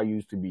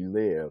values to be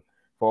lived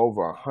for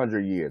over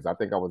 100 years. I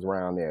think I was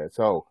around there.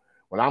 So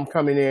when I'm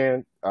coming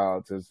in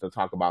to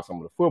talk about some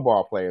of the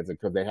football players,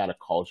 because they had a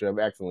culture of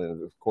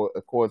excellence,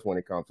 of course, when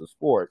it comes to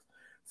sports,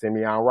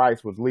 Simeon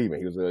Rice was leaving.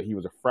 He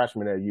was a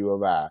freshman at U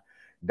of I.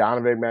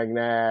 Donovan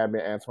McNabb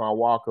and Antoine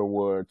Walker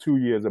were 2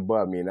 years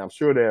above me, and I'm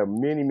sure there are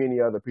many,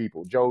 many other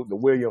people. The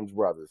Williams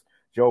brothers.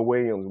 Joe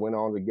Williams went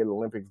on to get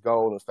Olympics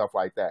gold and stuff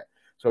like that.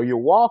 So you're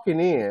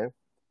walking in,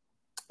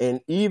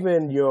 and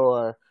even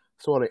your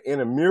sort of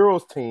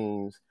intramurals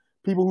teams,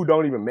 people who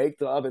don't even make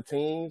the other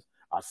teams,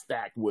 are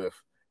stacked with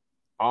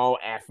all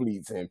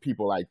athletes and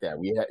people like that.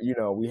 We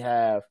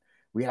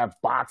have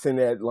boxing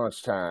at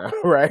lunchtime,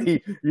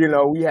 right?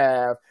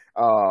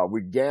 We're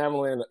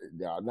gambling.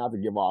 Not to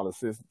give all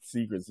the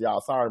secrets,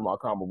 y'all. Sorry,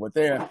 Mark Combo, but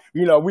then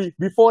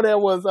before there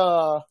was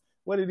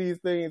what are these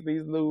things?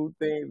 These new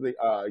things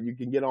that you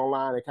can get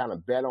online and kind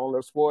of bet on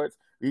the sports.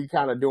 We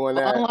kind of doing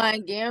that.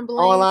 Online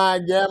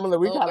gambling.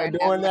 We kind of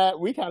doing that.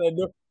 We kind of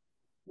do.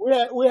 We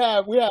had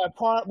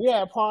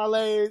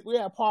parlays. We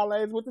had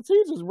parlays with the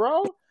teachers,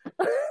 bro.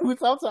 We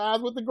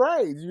sometimes with the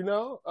grades, and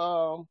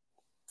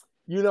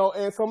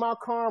so Mount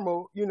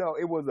Carmel,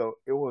 it was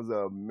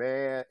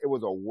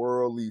a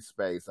worldly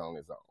space on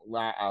its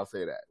own. I'll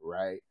say that,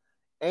 right?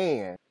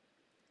 And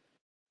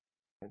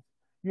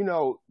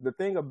the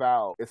thing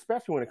about,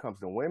 especially when it comes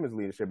to women's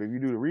leadership, if you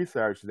do the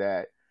research,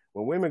 that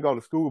when women go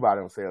to school by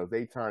themselves,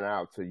 they turn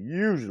out to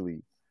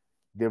usually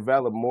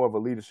develop more of a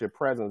leadership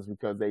presence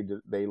because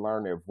they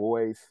learn their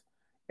voice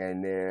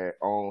and their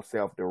own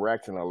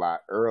self-direction a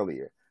lot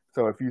earlier.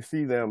 So if you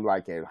see them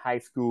like in high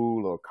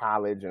school or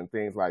college and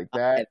things like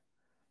that,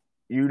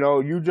 you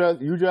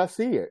just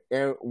see it.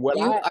 And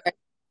are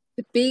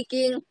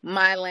speaking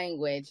my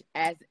language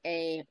as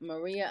a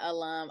Maria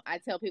alum. I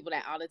tell people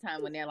that all the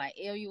time when they're like,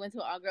 "Ew, you went to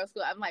an all-girls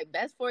school." I'm like,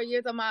 best 4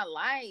 years of my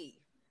life.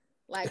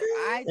 Like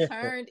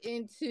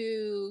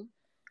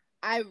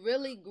I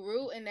really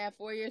grew in that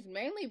 4 years,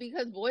 mainly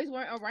because boys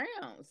weren't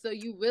around. So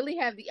you really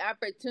have the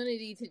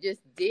opportunity to just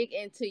dig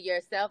into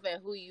yourself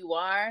and who you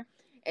are.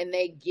 And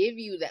they give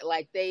you that,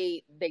 like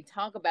they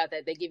talk about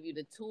that. They give you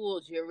the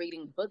tools. You're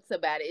reading books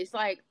about it. It's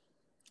like,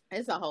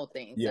 it's a whole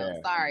thing. Yeah.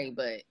 So sorry,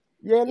 but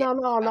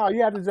no.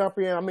 You have to jump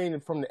in. I mean,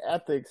 from the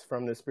ethics,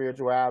 from the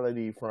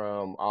spirituality,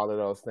 from all of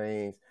those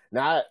things.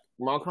 Now,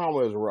 Mount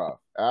Carmel is rough.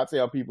 I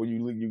tell people,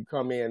 you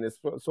come in, it's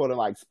sort of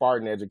like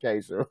Spartan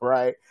education,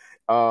 right?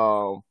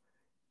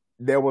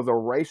 There was a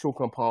racial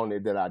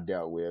component that I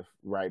dealt with,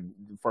 right?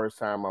 The first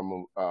time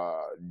I'm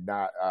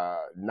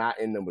not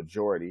in the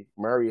majority.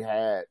 Murray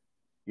had,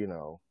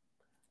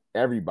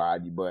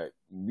 everybody, but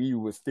we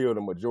were still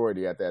the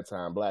majority at that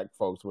time. Black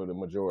folks were the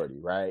majority,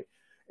 right?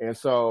 And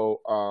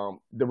so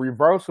the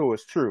reversal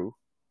is true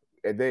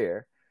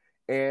there.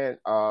 And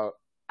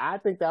I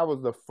think that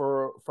was the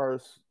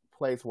first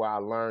place where I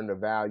learned the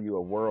value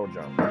of world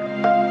jumping.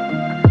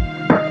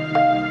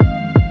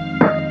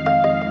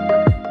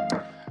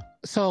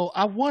 So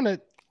I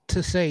wanted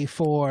to say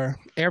for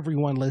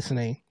everyone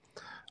listening,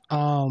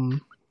 I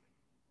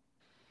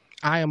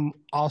am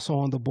also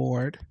on the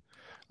board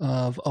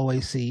of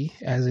OAC,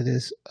 as it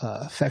is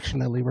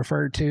affectionately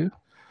referred to.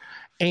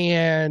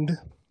 And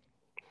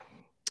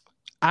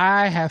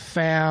I have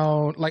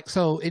found,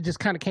 so it just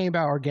kind of came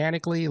about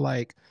organically.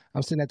 Like,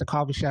 I'm sitting at the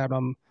coffee shop,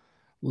 I'm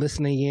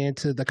listening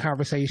into the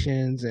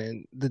conversations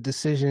and the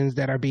decisions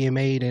that are being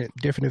made at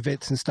different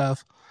events and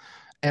stuff.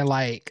 And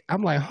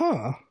I'm like,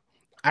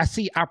 I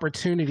see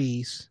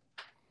opportunities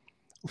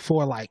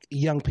for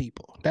young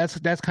people. That's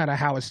kind of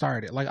how it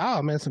started.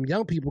 Oh man, some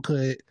young people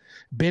could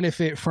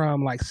benefit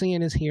from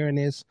seeing this, hearing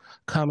this,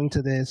 coming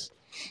to this,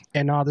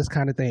 and all this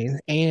kind of thing.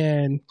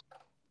 And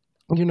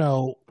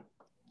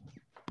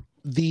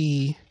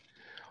the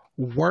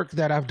work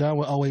that I've done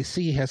with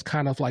OAC has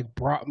kind of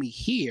brought me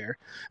here,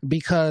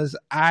 because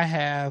I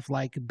have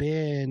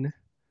been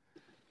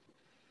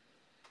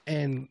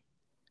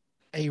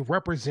a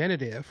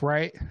representative,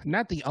 right?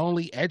 Not the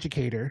only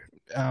educator,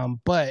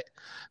 but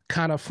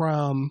kind of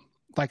from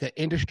an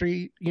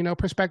industry,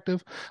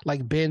 perspective,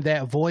 been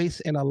that voice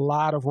in a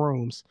lot of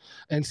rooms.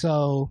 And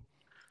so,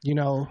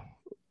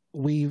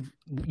 we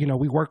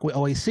work with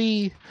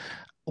OAC.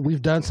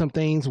 We've done some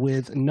things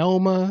with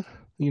NOMA,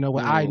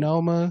 with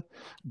INOMA,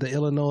 the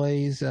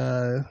Illinois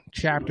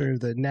chapter of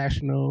the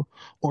National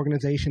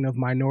Organization of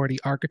Minority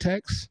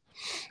Architects.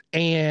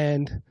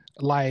 And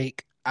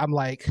I'm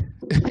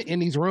in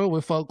these rooms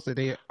with folks that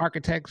they're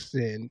architects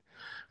and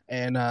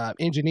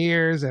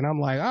engineers, and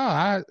I'm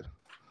I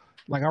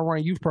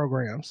run youth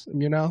programs,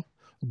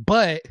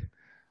 but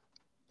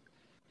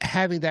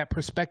having that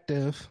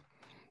perspective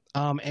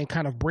and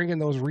kind of bringing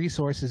those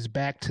resources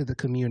back to the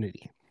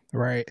community,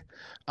 right?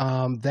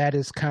 That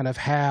is kind of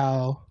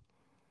how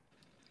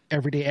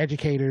everyday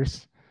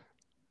educators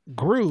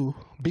grew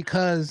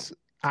because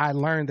I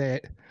learned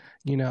that,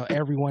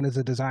 everyone is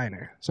a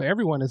designer. So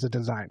everyone is a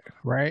designer,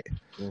 right?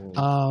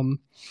 Mm-hmm.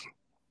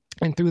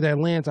 And through that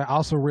lens, I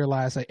also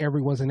realized that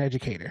everyone's an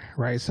educator,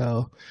 right?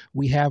 So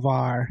we have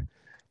our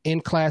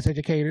in-class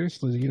educators,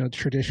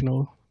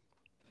 traditional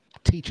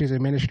teachers,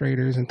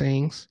 administrators, and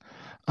things.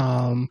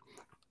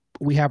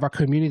 We have our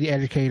community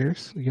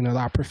educators,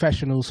 our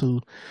professionals who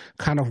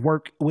kind of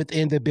work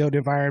within the built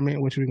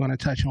environment, which we're going to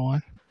touch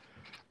on.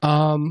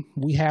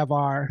 We have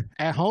our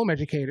at-home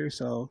educators,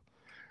 so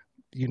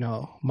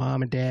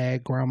mom and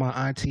dad, grandma,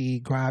 auntie,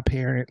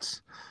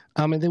 grandparents.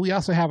 And then we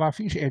also have our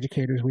future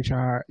educators, which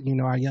are,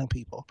 our young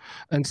people.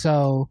 And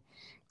so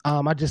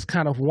I just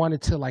kind of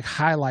wanted to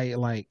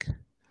highlight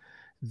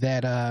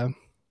that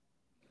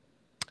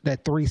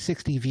that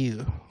 360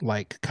 view,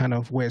 kind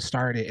of where it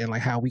started and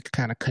how we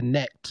kind of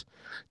connect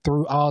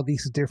through all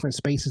these different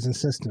spaces and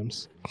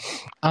systems.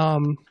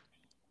 And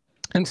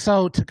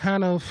so to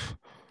kind of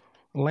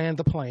land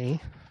the plane,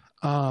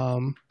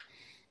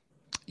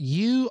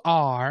 you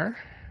are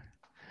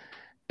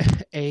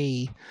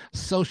a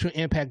social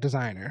impact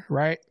designer,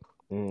 right?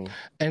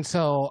 And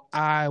so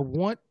I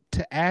want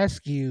to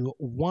ask you,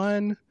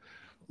 one,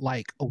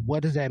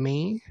 what does that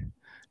mean?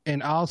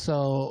 And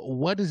also,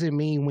 what does it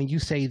mean when you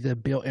say the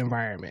built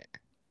environment?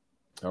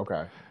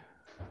 Okay.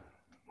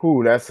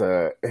 That's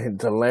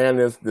to land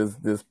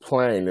this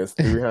plane, this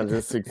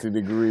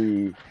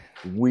 360-degree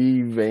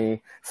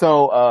weaving.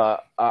 So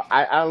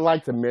I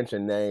like to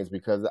mention names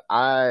because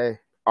I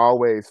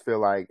always feel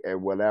like at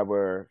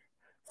whatever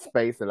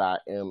space that I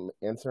am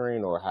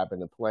entering or happen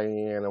to play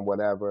in or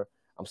whatever,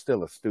 I'm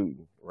still a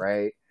student,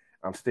 right?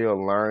 I'm still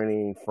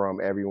learning from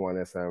everyone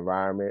in the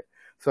environment.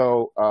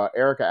 So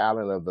Erica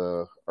Allen of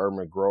the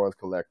Urban Growers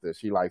Collective,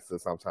 she likes to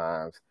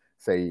sometimes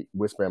say,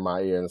 whisper in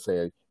my ear and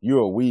say, "You're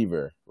a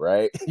weaver,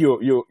 right?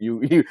 You're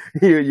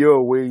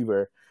a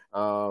weaver."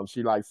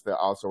 She likes to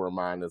also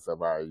remind us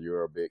of our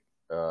Yoruba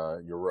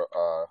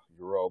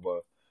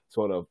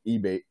sort of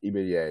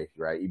EBJ,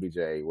 right?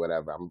 EBJ,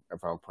 whatever,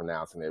 if I'm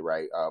pronouncing it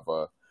right,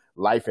 of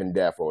life and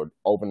death or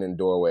opening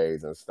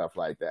doorways and stuff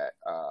like that.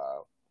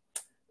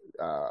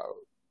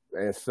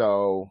 And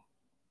so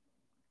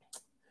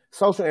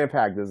social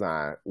impact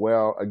design.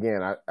 Well,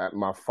 again,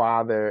 my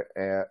father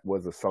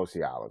was a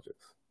sociologist,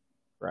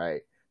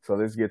 right? So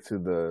let's get to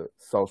the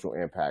social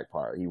impact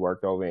part. He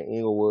worked over in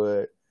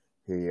Inglewood.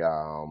 He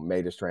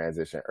made his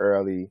transition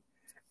early.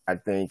 I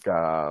think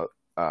part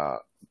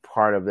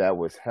of that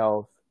was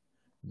health.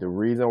 The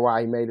reason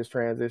why he made his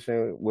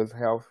transition was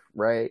health,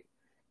 right?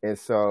 And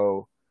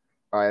so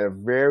at a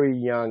very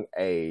young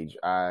age,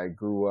 I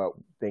grew up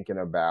thinking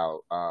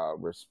about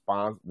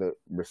the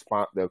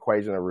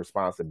equation of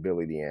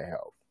responsibility and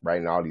health, right?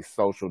 And all these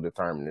social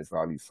determinants,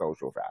 all these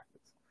social factors.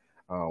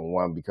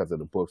 One, because of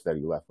the books that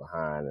he left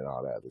behind and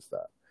all that other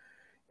stuff.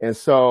 And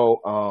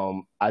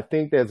so I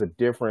think there's a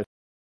difference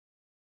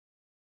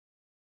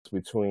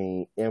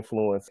between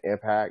influence,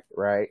 impact,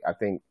 right? I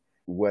think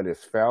what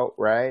is felt,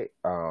 right?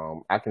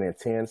 I can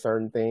intend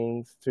certain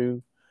things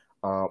too.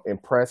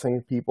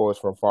 Impressing people is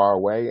from far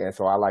away, and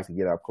so I like to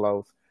get up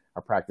close.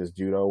 I practiced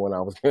judo when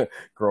I was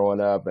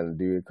growing up and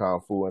did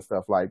kung fu and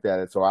stuff like that.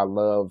 And so I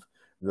love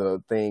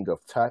the thing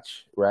of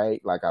touch, right?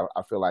 Like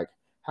I feel like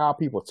how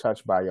people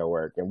touched by your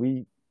work. And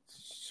we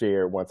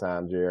shared one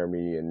time,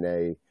 Jeremy and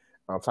Nay,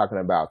 talking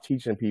about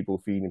teaching people,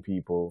 feeding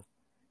people,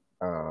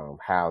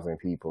 housing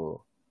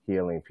people,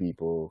 healing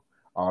people,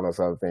 all those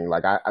other things.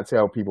 Like I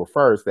tell people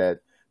first that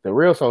the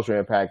real social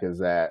impact is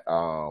that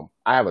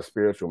I have a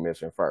spiritual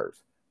mission first,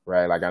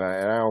 right? Like, and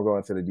I don't go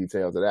into the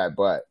details of that,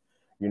 but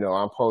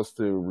I'm supposed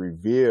to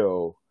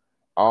reveal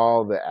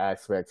all the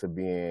aspects of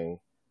being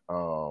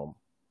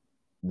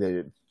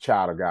the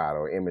child of God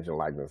or image and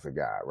likeness of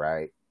God,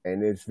 right?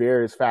 And it's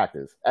various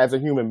factors as a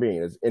human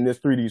being in this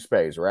 3D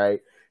space, right?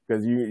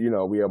 Because we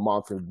are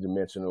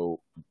multidimensional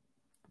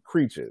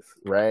creatures,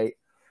 right?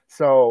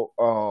 So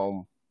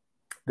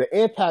the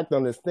impact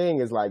on this thing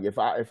is like if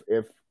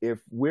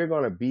we're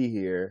gonna be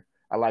here,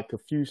 I like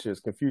Confucius.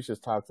 Confucius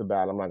talks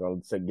about, I'm not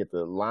gonna say get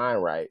the line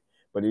right,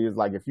 but it is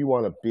like if you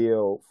want to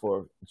build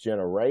for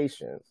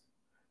generations,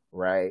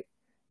 right?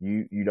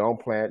 You don't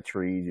plant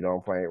trees, you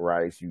don't plant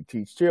rice, you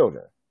teach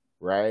children,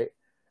 right?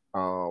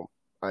 And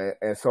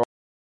so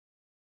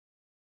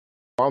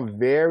I'm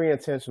very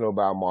intentional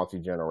about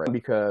multi-generation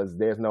because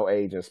there's no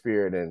age and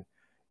spirit, and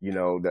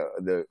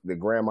the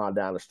grandma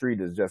down the street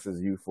is just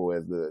as youthful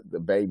as the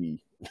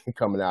baby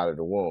coming out of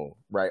the womb,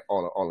 right?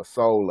 On a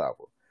soul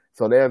level.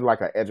 So there's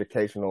like an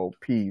educational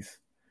piece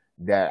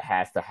that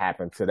has to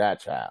happen to that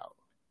child,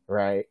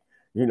 right?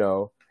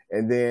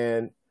 And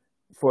then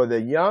for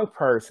the young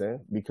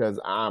person, because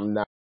I'm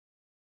not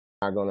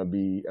going to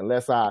be,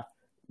 unless that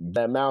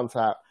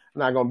mountaintop, I'm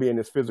not going to be in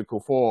this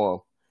physical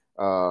form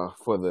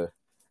for the,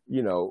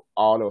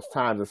 all those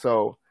times. And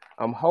so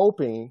I'm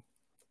hoping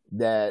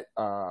that,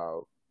 I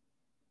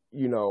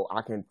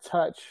can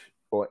touch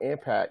or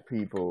impact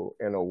people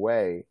in a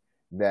way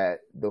that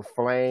the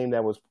flame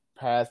that was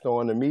passed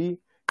on to me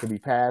can be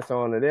passed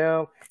on to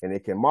them, and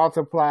it can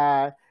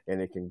multiply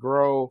and it can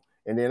grow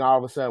And then all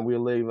of a sudden we're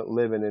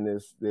living in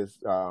this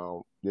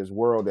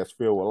world that's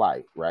filled with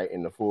light, right?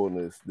 In the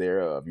fullness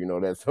thereof,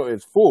 that's so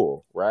it's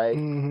full, right?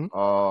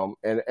 Mm-hmm.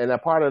 And a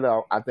part of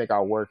I think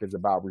our work is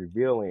about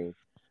revealing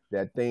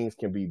that things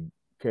can be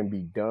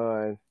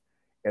done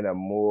in a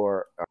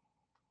more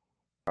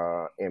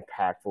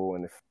impactful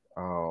and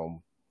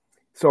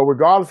so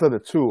regardless of the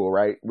tool,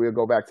 right? We'll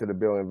go back to the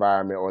built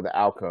environment or the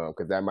outcome,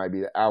 because that might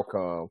be the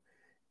outcome.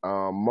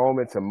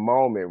 Moment to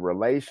moment,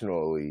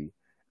 relationally,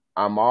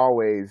 I'm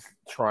always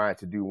trying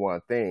to do one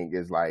thing,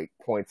 is like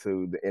point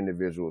to the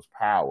individual's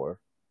power,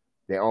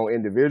 their own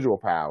individual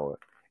power,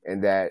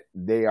 and that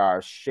they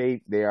are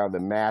the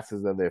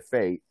masters of their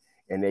fate,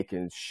 and they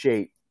can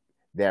shape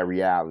that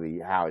reality,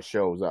 how it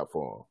shows up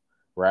for them,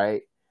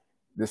 right?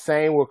 The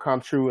same will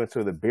come true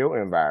into the built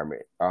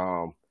environment.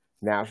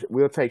 Now,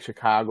 we'll take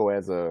Chicago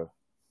as a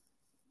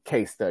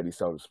case study,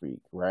 so to speak,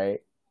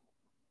 right?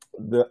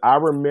 I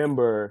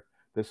remember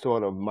the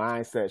sort of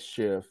mindset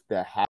shift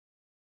that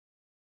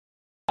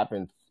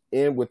happened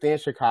within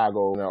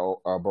Chicago.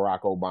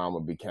 Barack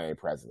Obama became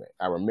president.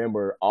 I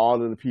remember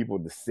all of the people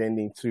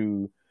descending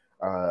to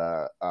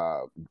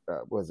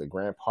was it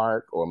Grant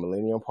Park or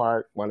Millennium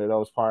Park? One of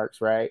those parks,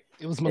 right?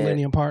 It was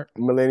Millennium Park.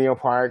 Millennium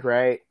Park,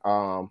 right?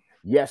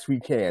 Yes, we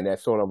can. That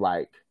sort of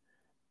like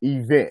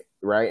event,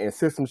 right? And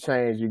systems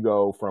change, you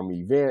go from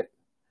event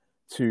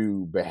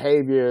to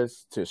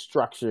behaviors to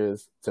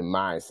structures to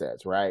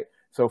mindsets, right?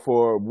 So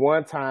for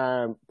one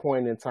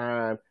point in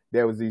time,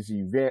 there was this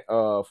event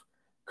of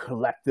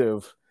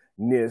collectiveness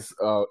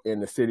in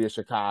the city of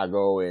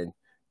Chicago, and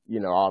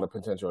all the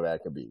potential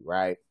that could be,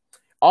 right?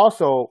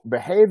 Also,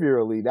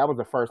 behaviorally, that was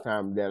the first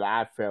time that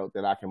I felt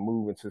that I can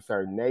move into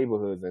certain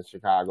neighborhoods in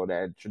Chicago that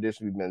had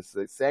traditionally been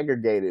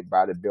segregated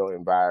by the built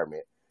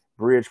environment.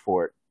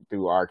 Bridgeport,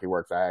 through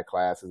ArchiWorks, I had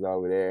classes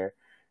over there.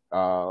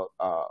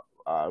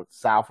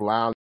 South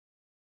Lawndale,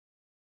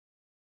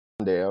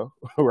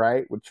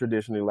 right, with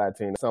traditionally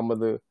Latino. Some of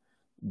the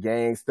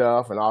gang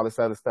stuff and all this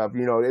other stuff.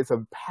 It's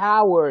a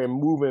power in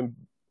moving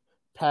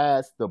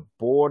past the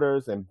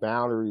borders and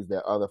boundaries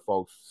that other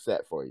folks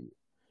set for you.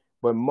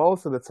 But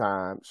most of the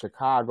time,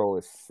 Chicago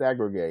is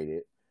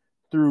segregated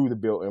through the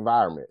built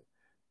environment.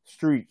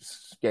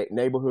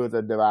 Neighborhoods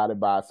are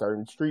divided by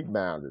certain street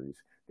boundaries.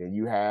 Then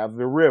you have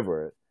the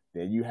river.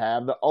 Then you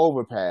have the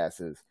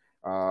overpasses.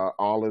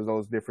 All of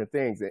those different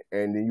things.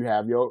 And then you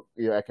have your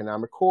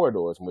economic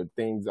corridors where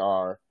things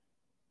are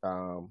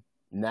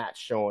not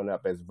showing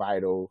up as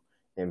vital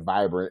and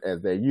vibrant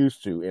as they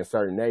used to in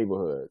certain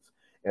neighborhoods.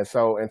 And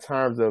so in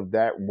terms of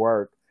that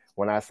work,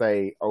 when I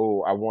say, I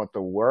want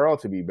the world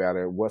to be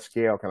better, what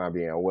scale can I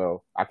be in?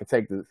 Well, I can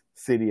take the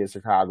city of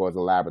Chicago as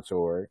a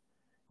laboratory,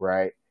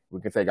 right? We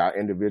can take our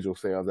individual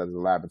selves as a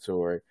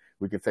laboratory.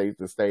 We can take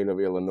the state of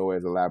Illinois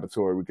as a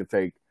laboratory. We can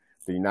take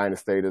the United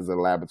States as a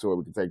laboratory.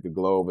 We can take the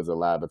globe as a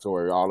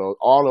laboratory.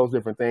 All those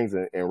different things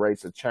and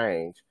rates of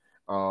change.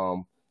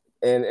 And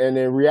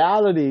in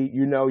reality,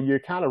 you're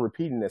kind of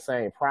repeating the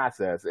same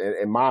process.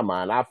 In my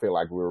mind, I feel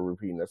like we're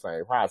repeating the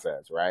same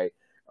process, right?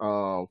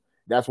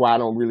 That's why I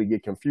don't really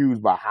get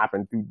confused by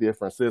hopping through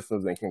different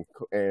systems and can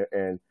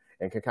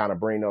kind of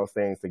bring those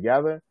things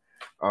together.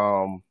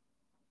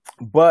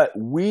 But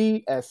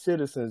we as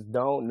citizens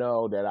don't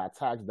know that our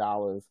tax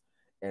dollars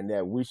and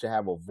that we should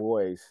have a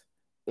voice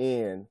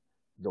in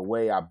the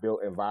way our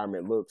built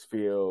environment looks,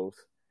 feels,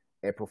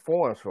 and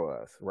performs for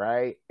us,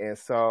 right? And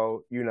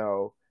so,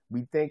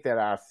 we think that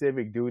our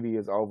civic duty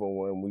is over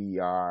when we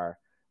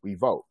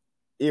vote,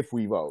 if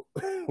we vote,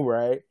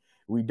 right?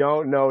 We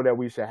don't know that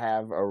we should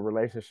have a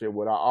relationship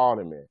with our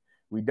alderman.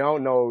 We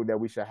don't know that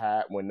we should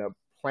have, when the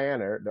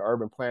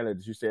urban planner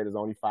that you said is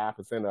only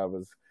 5% of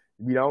us,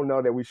 we don't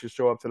know that we should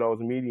show up to those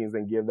meetings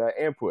and give that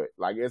input.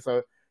 Like it's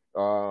when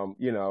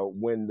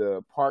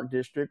the park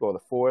district or the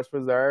forest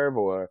preserve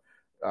or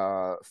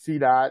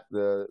CDOT,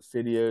 the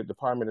City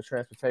Department of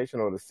Transportation,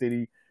 or the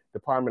City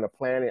Department of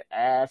Planning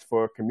asks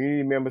for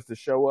community members to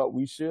show up,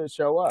 we should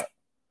show up.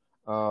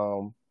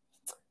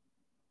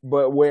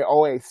 But where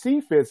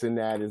OAC fits in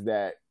that is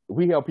that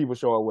we help people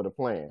show up with a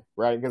plan,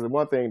 right? Because it's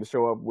one thing to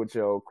show up with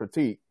your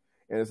critique,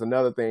 and it's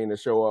another thing to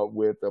show up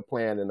with a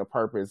plan and a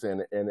purpose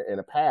and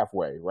a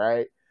pathway,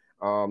 right?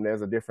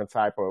 There's a different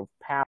type of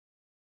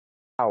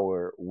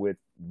power with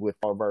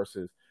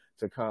versus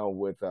to come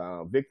with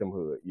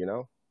victimhood,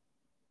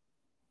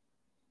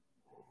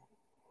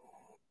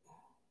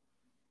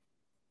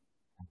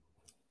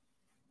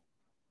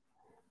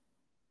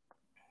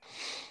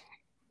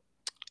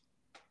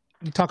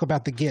 You talk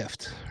about the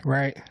gift,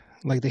 right?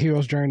 Like the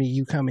hero's journey,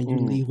 you come and you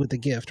leave with the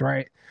gift,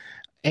 right?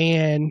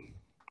 And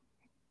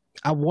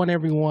I want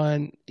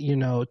everyone,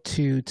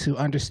 to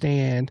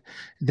understand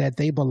that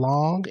they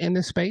belong in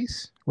this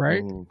space,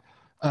 right?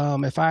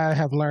 If I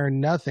have learned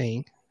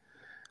nothing,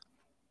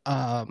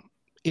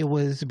 it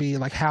was to be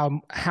like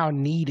how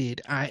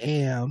needed I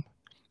am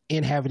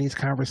in having these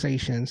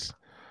conversations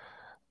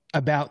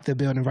about the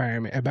built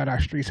environment, about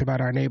our streets,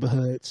 about our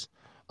neighborhoods,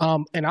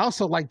 and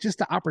also like just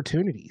the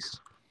opportunities.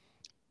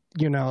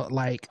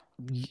 Like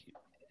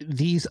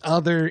these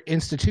other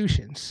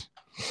institutions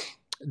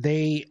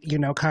they,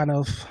 kind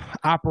of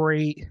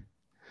operate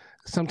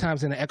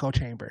sometimes in an echo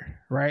chamber,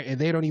 right? And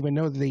they don't even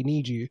know that they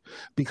need you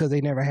because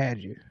they never had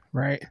you,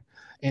 right?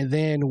 And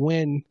then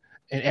when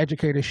an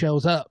educator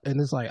shows up and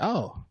it's like,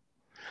 oh,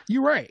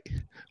 you're right.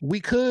 We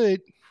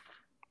could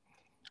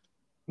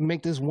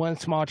make this one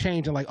small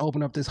change and like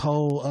open up this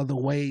whole other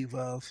wave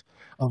of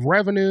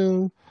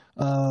revenue,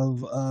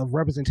 of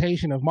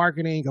representation, of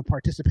marketing, of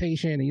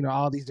participation, and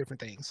all these different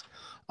things.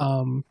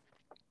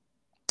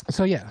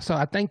 So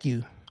I thank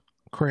you,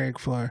 Craig,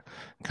 for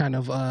kind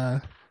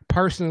of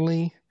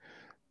personally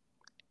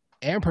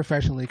and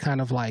professionally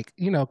kind of like,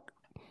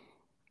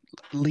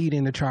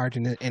 leading the charge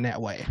in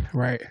that way,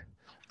 right?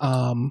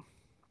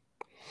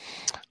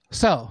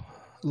 So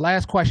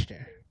last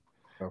question.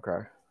 Okay.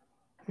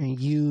 And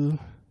you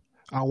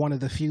are one of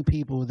the few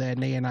people that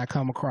Nay and I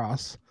come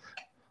across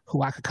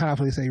who I could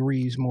confidently say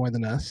reads more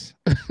than us.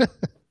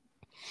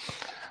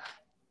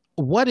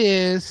 What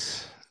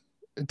is,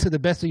 to the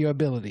best of your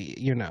ability,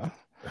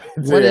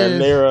 what is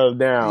narrow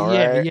down,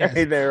 yeah, right? yes.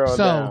 Narrow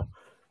down.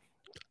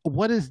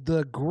 What is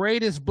the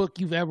greatest book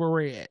you've ever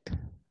read?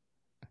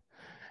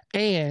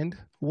 And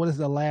what is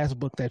the last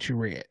book that you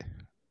read?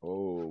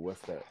 Oh,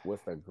 what's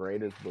the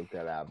greatest book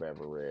that I've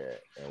ever read,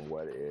 and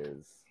what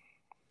is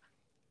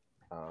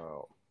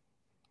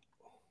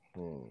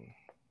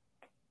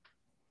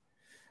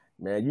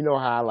man, you know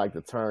how I like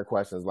to turn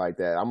questions like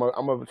that. I'm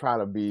gonna try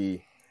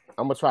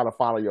to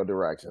follow your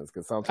directions,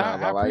 because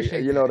sometimes I like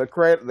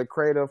the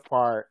creative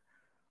part.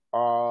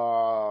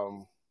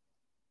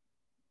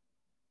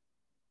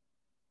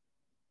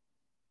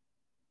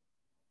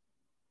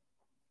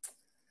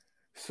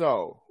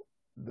 So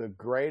the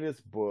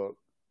greatest book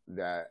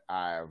that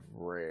I've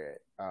read.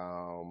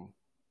 All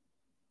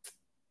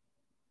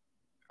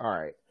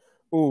right.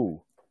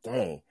 Ooh,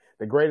 dang.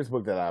 The greatest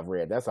book that I've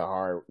read. That's a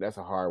hard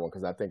one,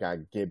 because I think I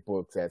get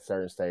books at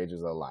certain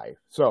stages of life.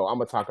 So I'm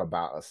gonna talk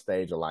about a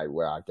stage of life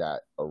where I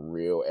got a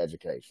real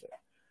education.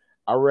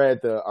 I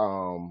read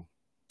the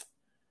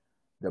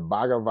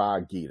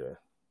Bhagavad Gita,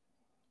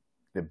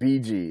 the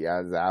BG,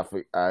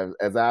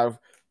 as I've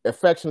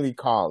affectionately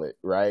call it,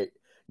 right?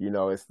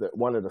 It's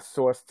one of the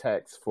source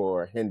texts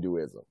for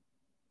Hinduism.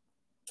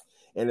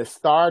 And it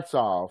starts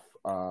off,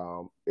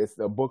 it's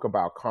a book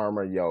about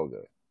karma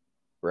yoga,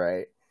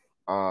 right?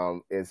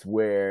 It's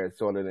where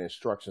sort of the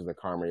instructions of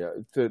karma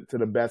yoga, to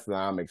the best that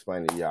I'm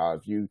explaining to y'all.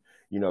 If you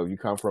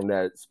come from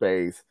that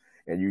space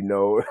and you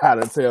know how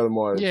to tell them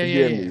more,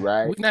 forgive me,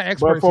 right? We're not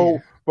experts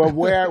here. But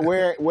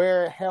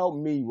where it helped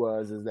me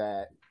is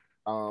that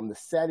the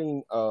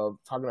setting of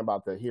talking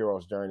about the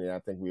hero's journey. I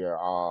think we are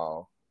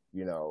all,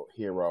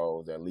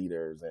 heroes and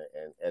leaders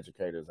and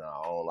educators in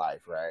our own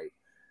life, right?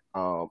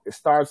 It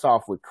starts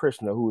off with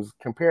Krishna, who's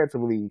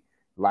comparatively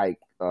like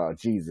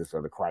Jesus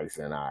or the Christ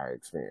in our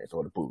experience,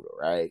 or the Buddha,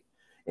 right?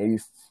 And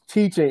he's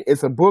teaching.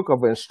 It's a book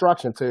of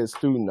instruction to his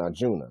student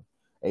Arjuna,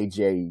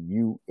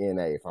 Ajuna,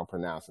 if I'm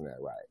pronouncing that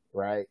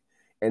right?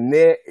 And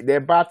they're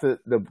about to.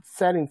 The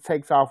setting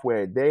takes off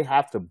where they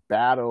have to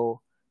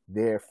battle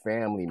their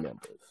family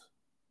members,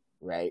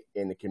 right,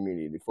 in the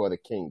community for the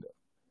kingdom,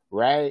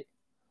 right?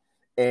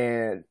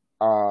 And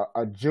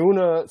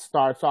Arjuna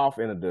starts off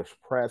in a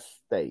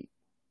depressed state,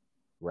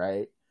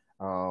 right?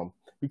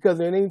 Because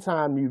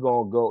anytime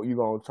you're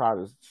gonna try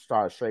to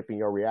start shaping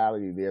your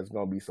reality, there's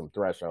gonna be some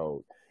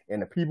threshold.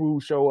 And the people who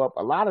show up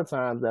a lot of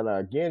times that are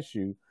against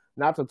you,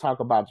 not to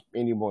talk about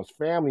anyone's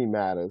family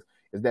matters,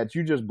 is that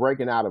you're just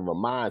breaking out of a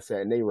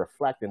mindset, and they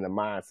reflect in the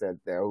mindset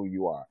that who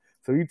you are.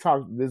 So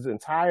this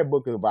entire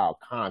book is about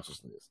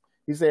consciousness.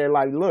 He said,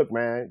 like, look,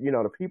 man,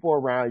 the people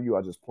around you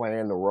are just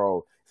playing the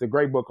role. It's a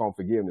great book on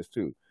forgiveness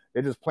too.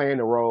 They're just playing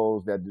the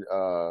roles that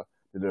the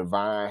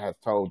divine has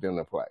told them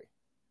to play.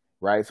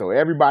 Right? So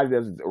everybody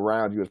that's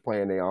around you is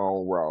playing their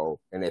own role,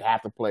 and they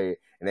have to play it,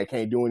 and they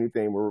can't do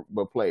anything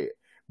but play it.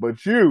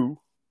 But you,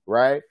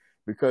 right,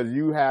 because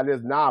you have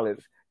this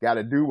knowledge, got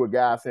to do what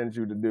God sends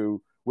you to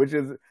do, which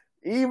is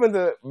even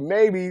to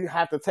maybe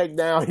have to take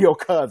down your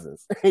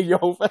cousins,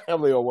 your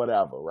family, or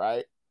whatever,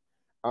 right?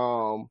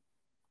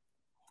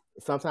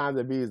 Sometimes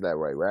it be that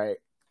way, right?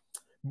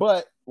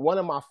 But one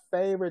of my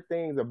favorite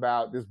things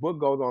about this book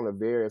goes on to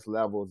various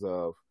levels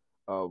of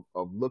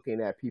looking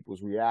at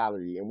people's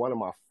reality. And one of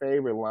my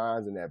favorite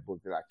lines in that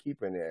book that I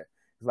keep in there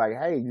is like,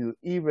 hey,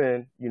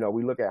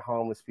 we look at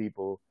homeless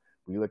people,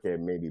 we look at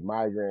maybe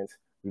migrants,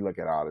 we look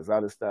at all this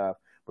other stuff,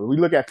 but we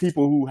look at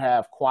people who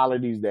have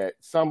qualities that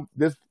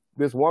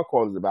this one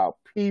quote is about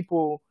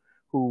people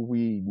who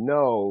we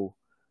know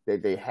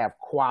that they have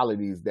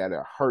qualities that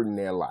are hurting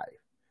their life.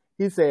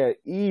 He said,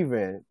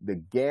 even the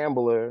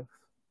gambling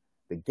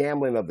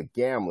of the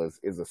gamblers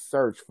is a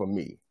search for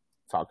me,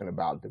 talking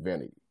about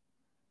divinity.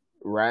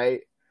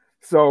 Right?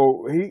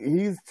 So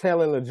he's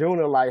telling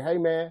Arjuna, like, hey,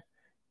 man,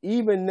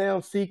 even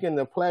them seeking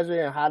the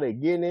pleasure and how they're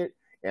getting it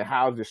and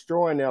how it's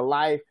destroying their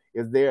life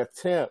is their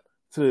attempt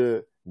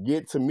to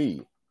get to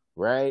me,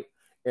 right?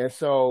 And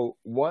so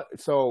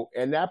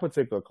in that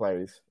particular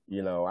case,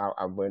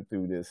 I went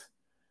through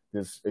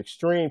this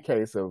extreme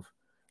case of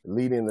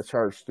leading the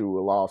church through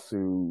a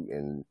lawsuit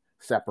and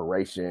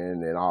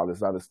separation and all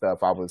this other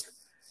stuff. I was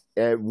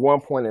at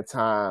one point in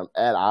time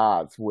at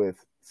odds with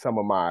some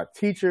of my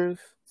teachers,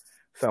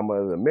 some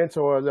of the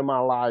mentors in my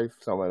life,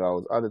 some of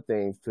those other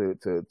things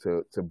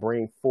to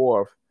bring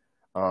forth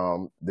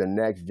the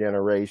next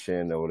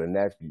generation or the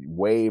next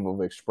wave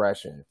of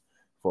expression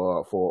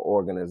for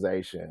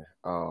organization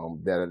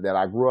that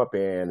I grew up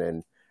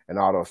in and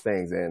all those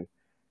things. And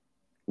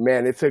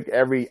man, it took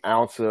every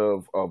ounce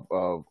of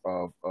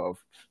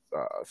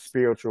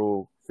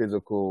spiritual,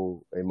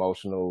 physical,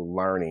 emotional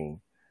learning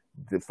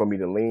for me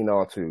to lean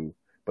onto.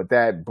 But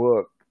that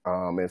book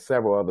and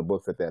several other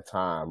books at that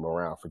time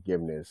around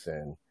forgiveness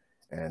and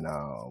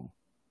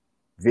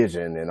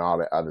vision and all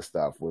that other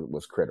stuff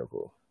was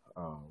critical.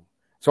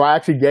 So I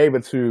actually gave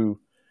it to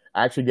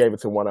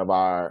one of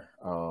our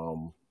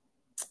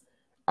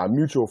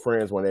mutual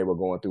friends when they were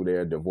going through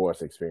their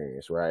divorce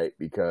experience, right?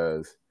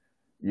 Because,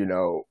 you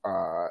know,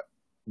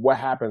 what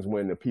happens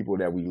when the people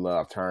that we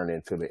love turn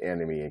into the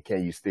enemy, and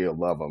can you still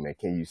love them, and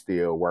can you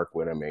still work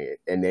with them,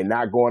 and they're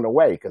not going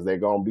away because they're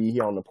going to be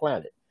here on the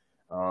planet.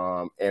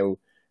 And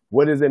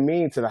what does it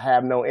mean to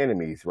have no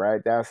enemies,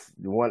 right? That's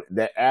the one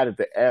that added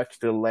the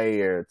extra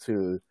layer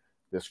to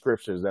the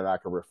scriptures that I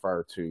could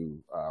refer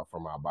to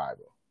from my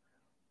Bible.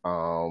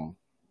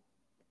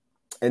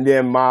 And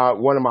then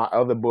one of my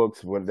other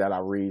books that I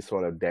read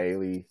sort of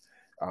daily,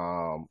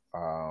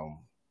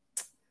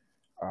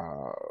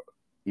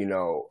 you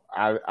know,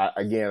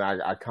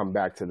 I come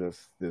back to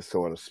this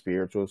sort of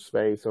spiritual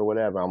space or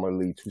whatever. I'm gonna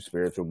lead 2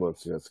 spiritual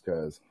books just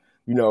because,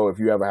 you know, if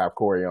you ever have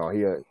Corey on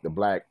here, the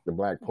black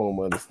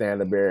puma, the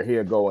standard bearer,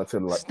 he'll go into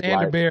the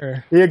standard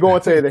bearer. He'll go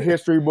into the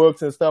history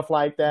books and stuff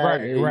like that.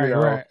 Right, and, right, you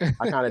know, right.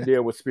 I kind of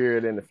deal with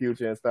spirit in the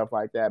future and stuff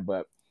like that.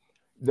 But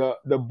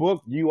the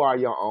book "You Are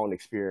Your Own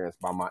Experience"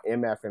 by my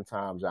MF and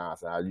Tom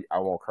Johnson. I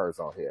won't curse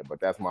on here, but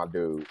that's my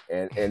dude.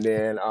 And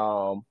then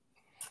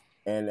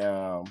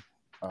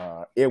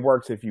It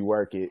Works If You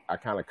Work It. I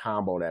kind of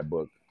combo that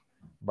book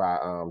by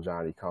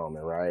Johnny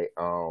Coleman, right?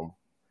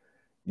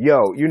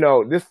 Yo, you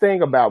know, this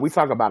thing about, we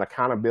talk about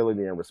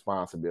accountability and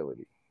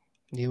responsibility.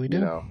 Yeah, we do.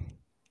 You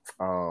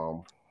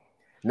know?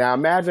 Now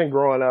imagine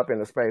growing up in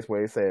a space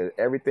where it says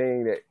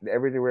everything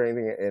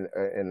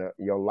in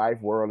your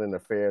life, world, and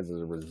affairs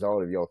is a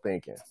result of your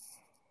thinking.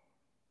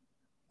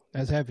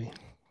 That's heavy.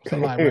 That's a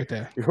lot right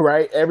there.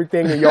 Right?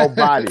 Everything in your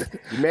body.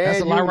 Man,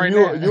 that's a lot right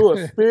there. You're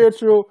a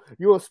spiritual,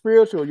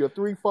 you're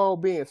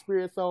threefold being,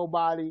 spirit, soul,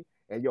 body,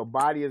 and your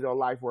body is your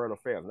life, world,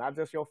 affairs. Not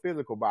just your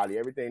physical body,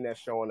 everything that's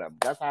showing up.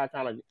 That's how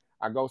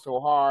I go so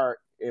hard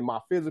in my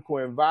physical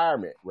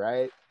environment,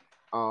 right?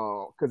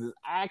 Because it's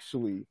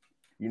actually,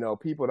 you know,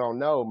 people don't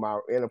know my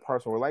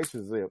interpersonal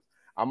relationships.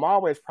 I'm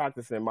always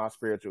practicing my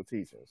spiritual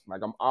teachings.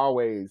 Like I'm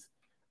always,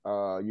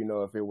 you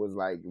know, if it was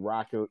like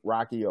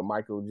Rocky or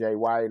Michael J.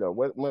 White or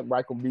what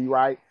Michael B.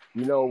 Wright,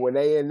 you know, when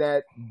they in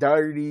that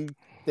dirty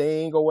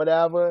thing or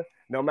whatever,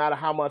 no matter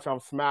how much I'm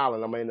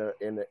smiling, I'm in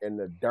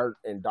the dirt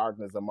and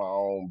darkness of my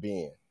own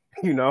being,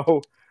 you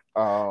know.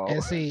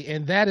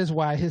 And that is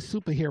why his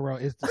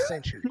superhero is the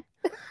Century.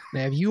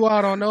 Now, if you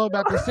all don't know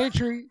about the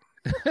Century,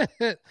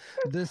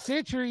 the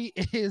Century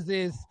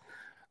is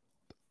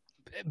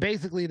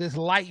basically this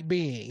light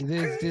being,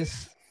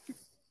 this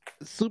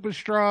super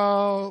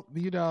strong,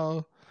 you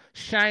know,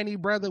 shiny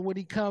brother. When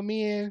he come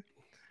in,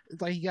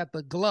 it's like he got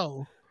the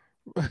glow.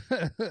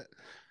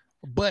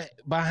 But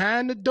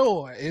behind the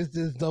door is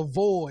just the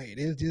void.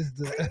 It's just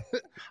the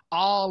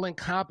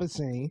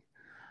all-encompassing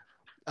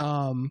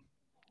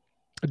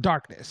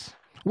darkness,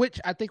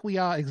 which I think we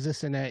all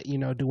exist in that, you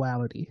know,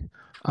 duality.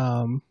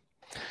 You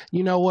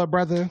know what,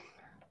 brother?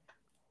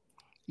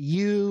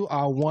 You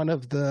are one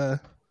of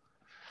the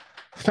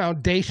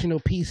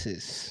foundational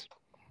pieces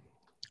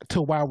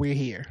to why we're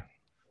here.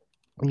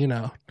 You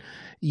know,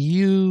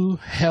 you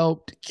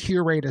helped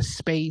curate a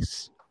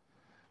space,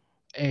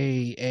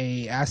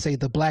 I say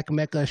the Black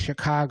Mecca of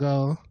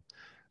Chicago,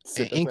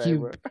 an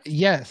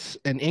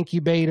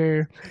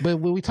incubator. But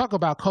when we talk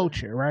about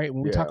culture, right?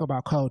 When we talk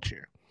about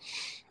culture,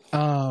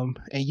 and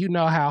you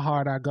know how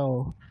hard I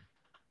go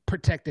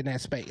protecting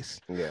that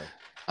space. Yeah.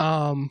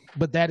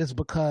 But that is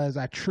because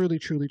I truly,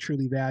 truly,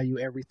 truly value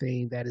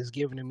everything that is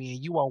given to me,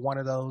 and you are one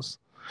of those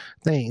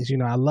things. You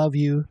know, I love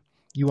you.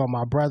 You are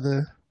my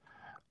brother,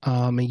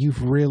 and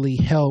you've really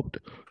helped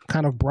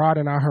kind of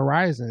broaden our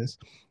horizons,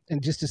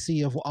 and just to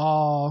see of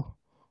all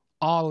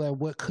of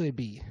what could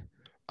be.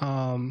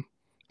 And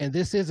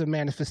this is a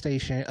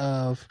manifestation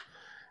of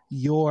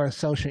your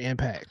social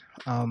impact.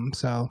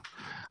 So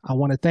I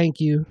want to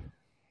thank you.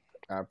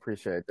 I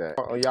appreciate that.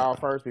 Y'all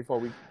first before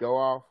we go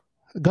off.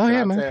 Go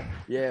ahead, man.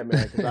 Yeah,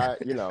 man. Because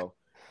you know,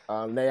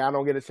 Nay, I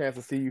don't get a chance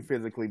to see you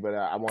physically, but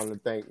I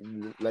want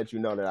to let you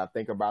know that I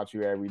think about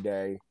you every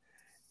day.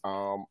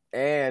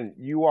 And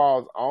you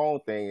all's own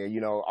thing, and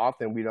you know,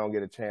 often we don't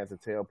get a chance to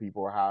tell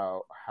people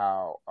how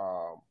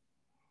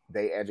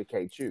they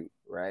educate you,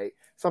 right?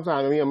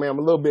 Sometimes, I mean, I'm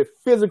a little bit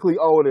physically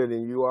older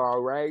than you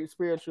are, right?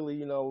 Spiritually,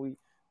 you know,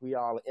 we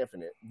all are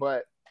infinite,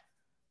 but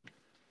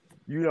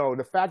you know,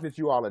 the fact that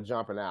you all are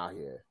jumping out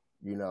here,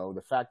 You know,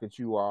 the fact that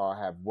you all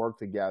have worked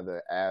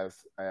together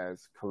as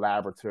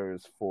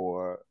collaborators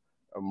for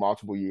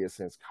multiple years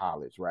since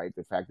college, right?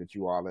 The fact that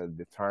you all are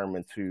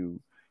determined to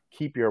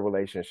keep your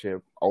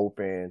relationship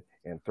open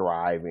and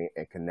thriving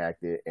and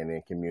connected and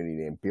in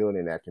community and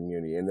building that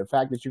community. And the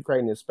fact that you're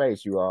creating this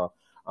space, you all,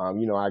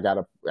 you know, I got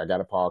a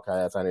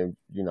podcast. I didn't,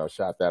 you know,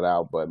 shout that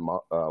out, but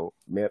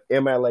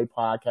MLA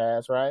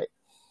podcast, right?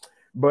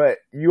 But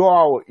you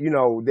all, you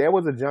know, there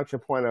was a junction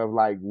point of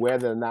like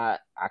whether or not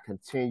I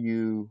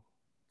continue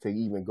to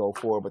even go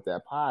forward with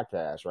that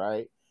podcast,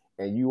 right?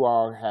 And you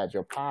all had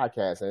your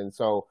podcast. And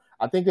so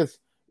I think it's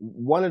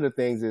one of the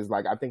things is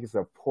like, I think it's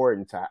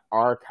important to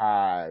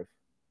archive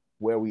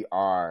where we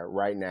are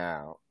right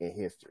now in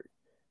history.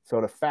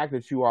 So the fact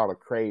that you all are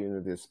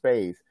creating this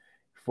space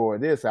for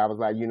this, I was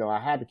like, you know, I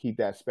had to keep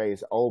that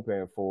space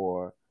open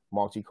for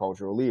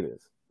multicultural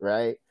leaders,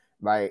 right?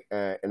 Like,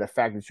 and the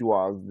fact that you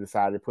all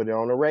decided to put it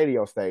on a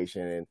radio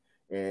station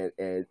and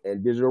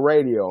digital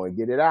radio and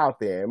get it out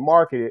there and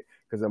market it,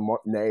 because of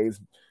Nae's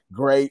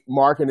great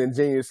marketing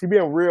genius. He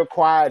been real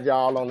quiet,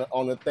 y'all,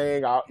 on the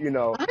thing. You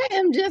know, I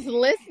am just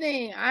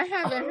listening. I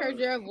haven't heard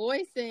your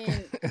voice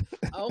in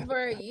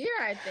over a year,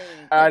 I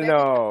think. I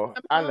know.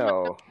 I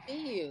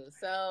see you,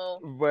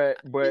 so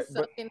but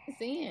the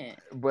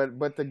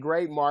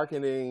great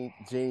marketing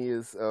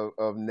genius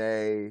of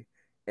Nae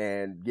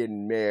and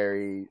getting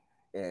married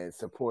and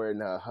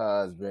supporting her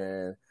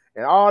husband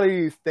and all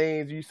these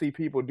things you see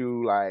people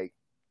do like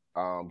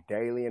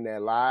daily in their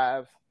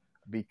lives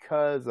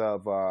because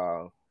of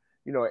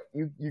you know,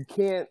 you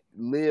can't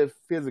live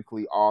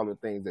physically all the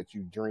things that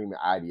you dream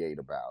and ideate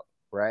about,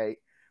 right?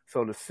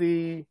 So to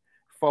see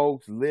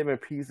folks live in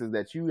pieces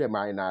that you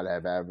might not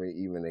have ever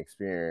even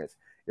experienced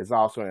is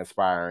also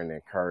inspiring,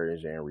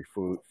 encouraging, and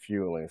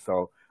refueling.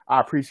 So I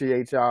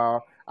appreciate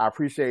y'all. I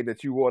appreciate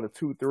that you wore the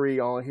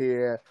 2-3 on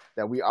here,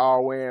 that we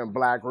all wearing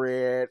black,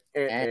 red,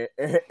 and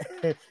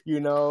you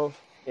know,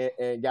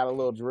 and got a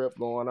little drip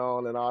going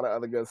on and all the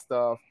other good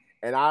stuff.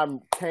 And I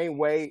can't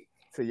wait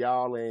till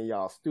y'all in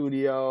y'all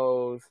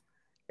studios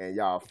and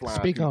y'all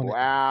flying people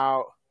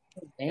out.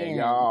 And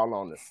y'all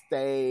on the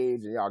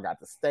stage and y'all got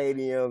the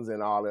stadiums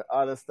and all the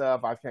other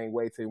stuff. I can't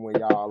wait till when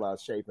y'all are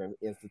shaping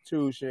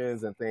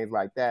institutions and things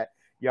like that.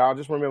 Y'all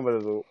just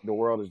remember the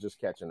world is just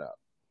catching up.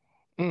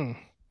 Mm.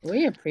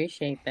 We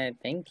appreciate that.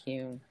 Thank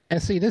you. And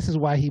see, this is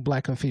why he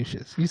Black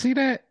Confucius. You see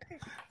that?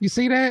 You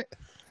see that?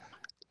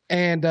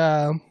 And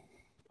I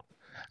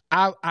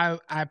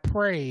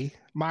pray,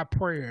 my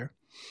prayer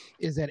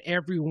is that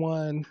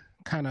everyone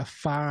kind of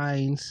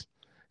finds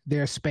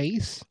their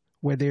space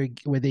where they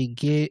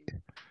get,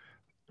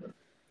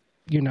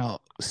 you know,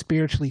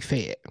 spiritually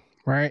fed,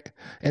 right?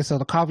 And so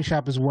the coffee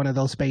shop is one of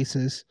those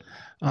spaces.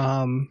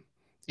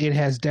 It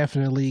has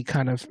definitely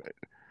kind of,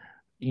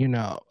 you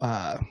know,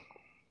 I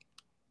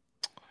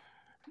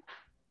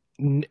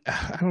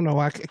don't know.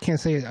 I can't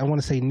say it. I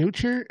want to say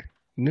nurtured.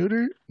 I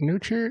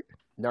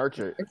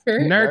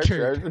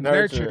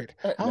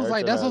was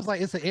like, that sounds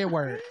like it's an N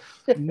word.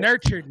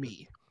 Nurtured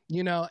me,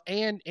 you know,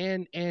 and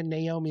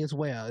Naomi as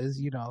well. Is,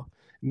 you know,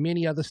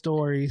 many other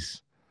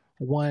stories.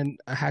 One,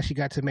 how she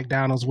got to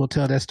McDonald's. We'll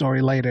tell that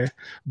story later.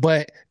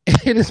 But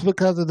it is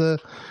because of the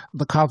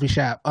coffee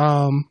shop.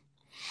 And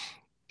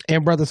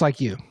brothers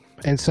like you.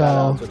 And so shout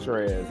out to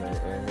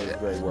Trez and his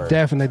great work.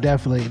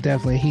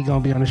 Definitely. He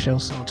gonna be on the show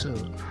soon too.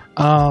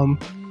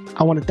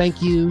 I want to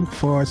thank you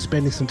for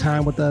spending some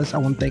time with us. I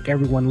want to thank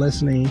everyone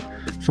listening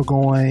for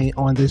going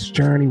on this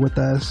journey with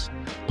us.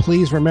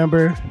 Please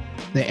remember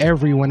that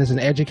everyone is an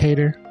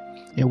educator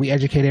and we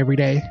educate every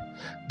day.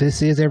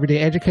 This is Everyday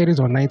Educators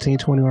on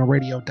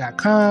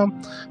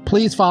 1921radio.com.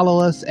 Please follow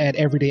us at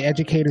Everyday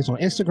Educators on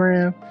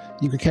Instagram.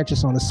 You can catch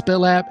us on the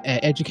Spill app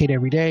at Educate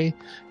Everyday.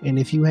 And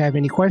if you have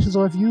any questions,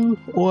 or if you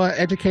or an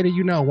educator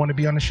you know want to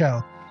be on the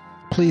show,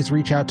 please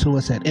reach out to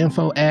us at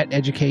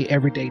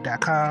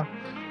info@educateeveryday.com.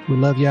 We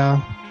love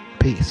y'all.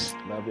 Peace.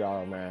 Love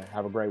y'all, man.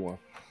 Have a great one.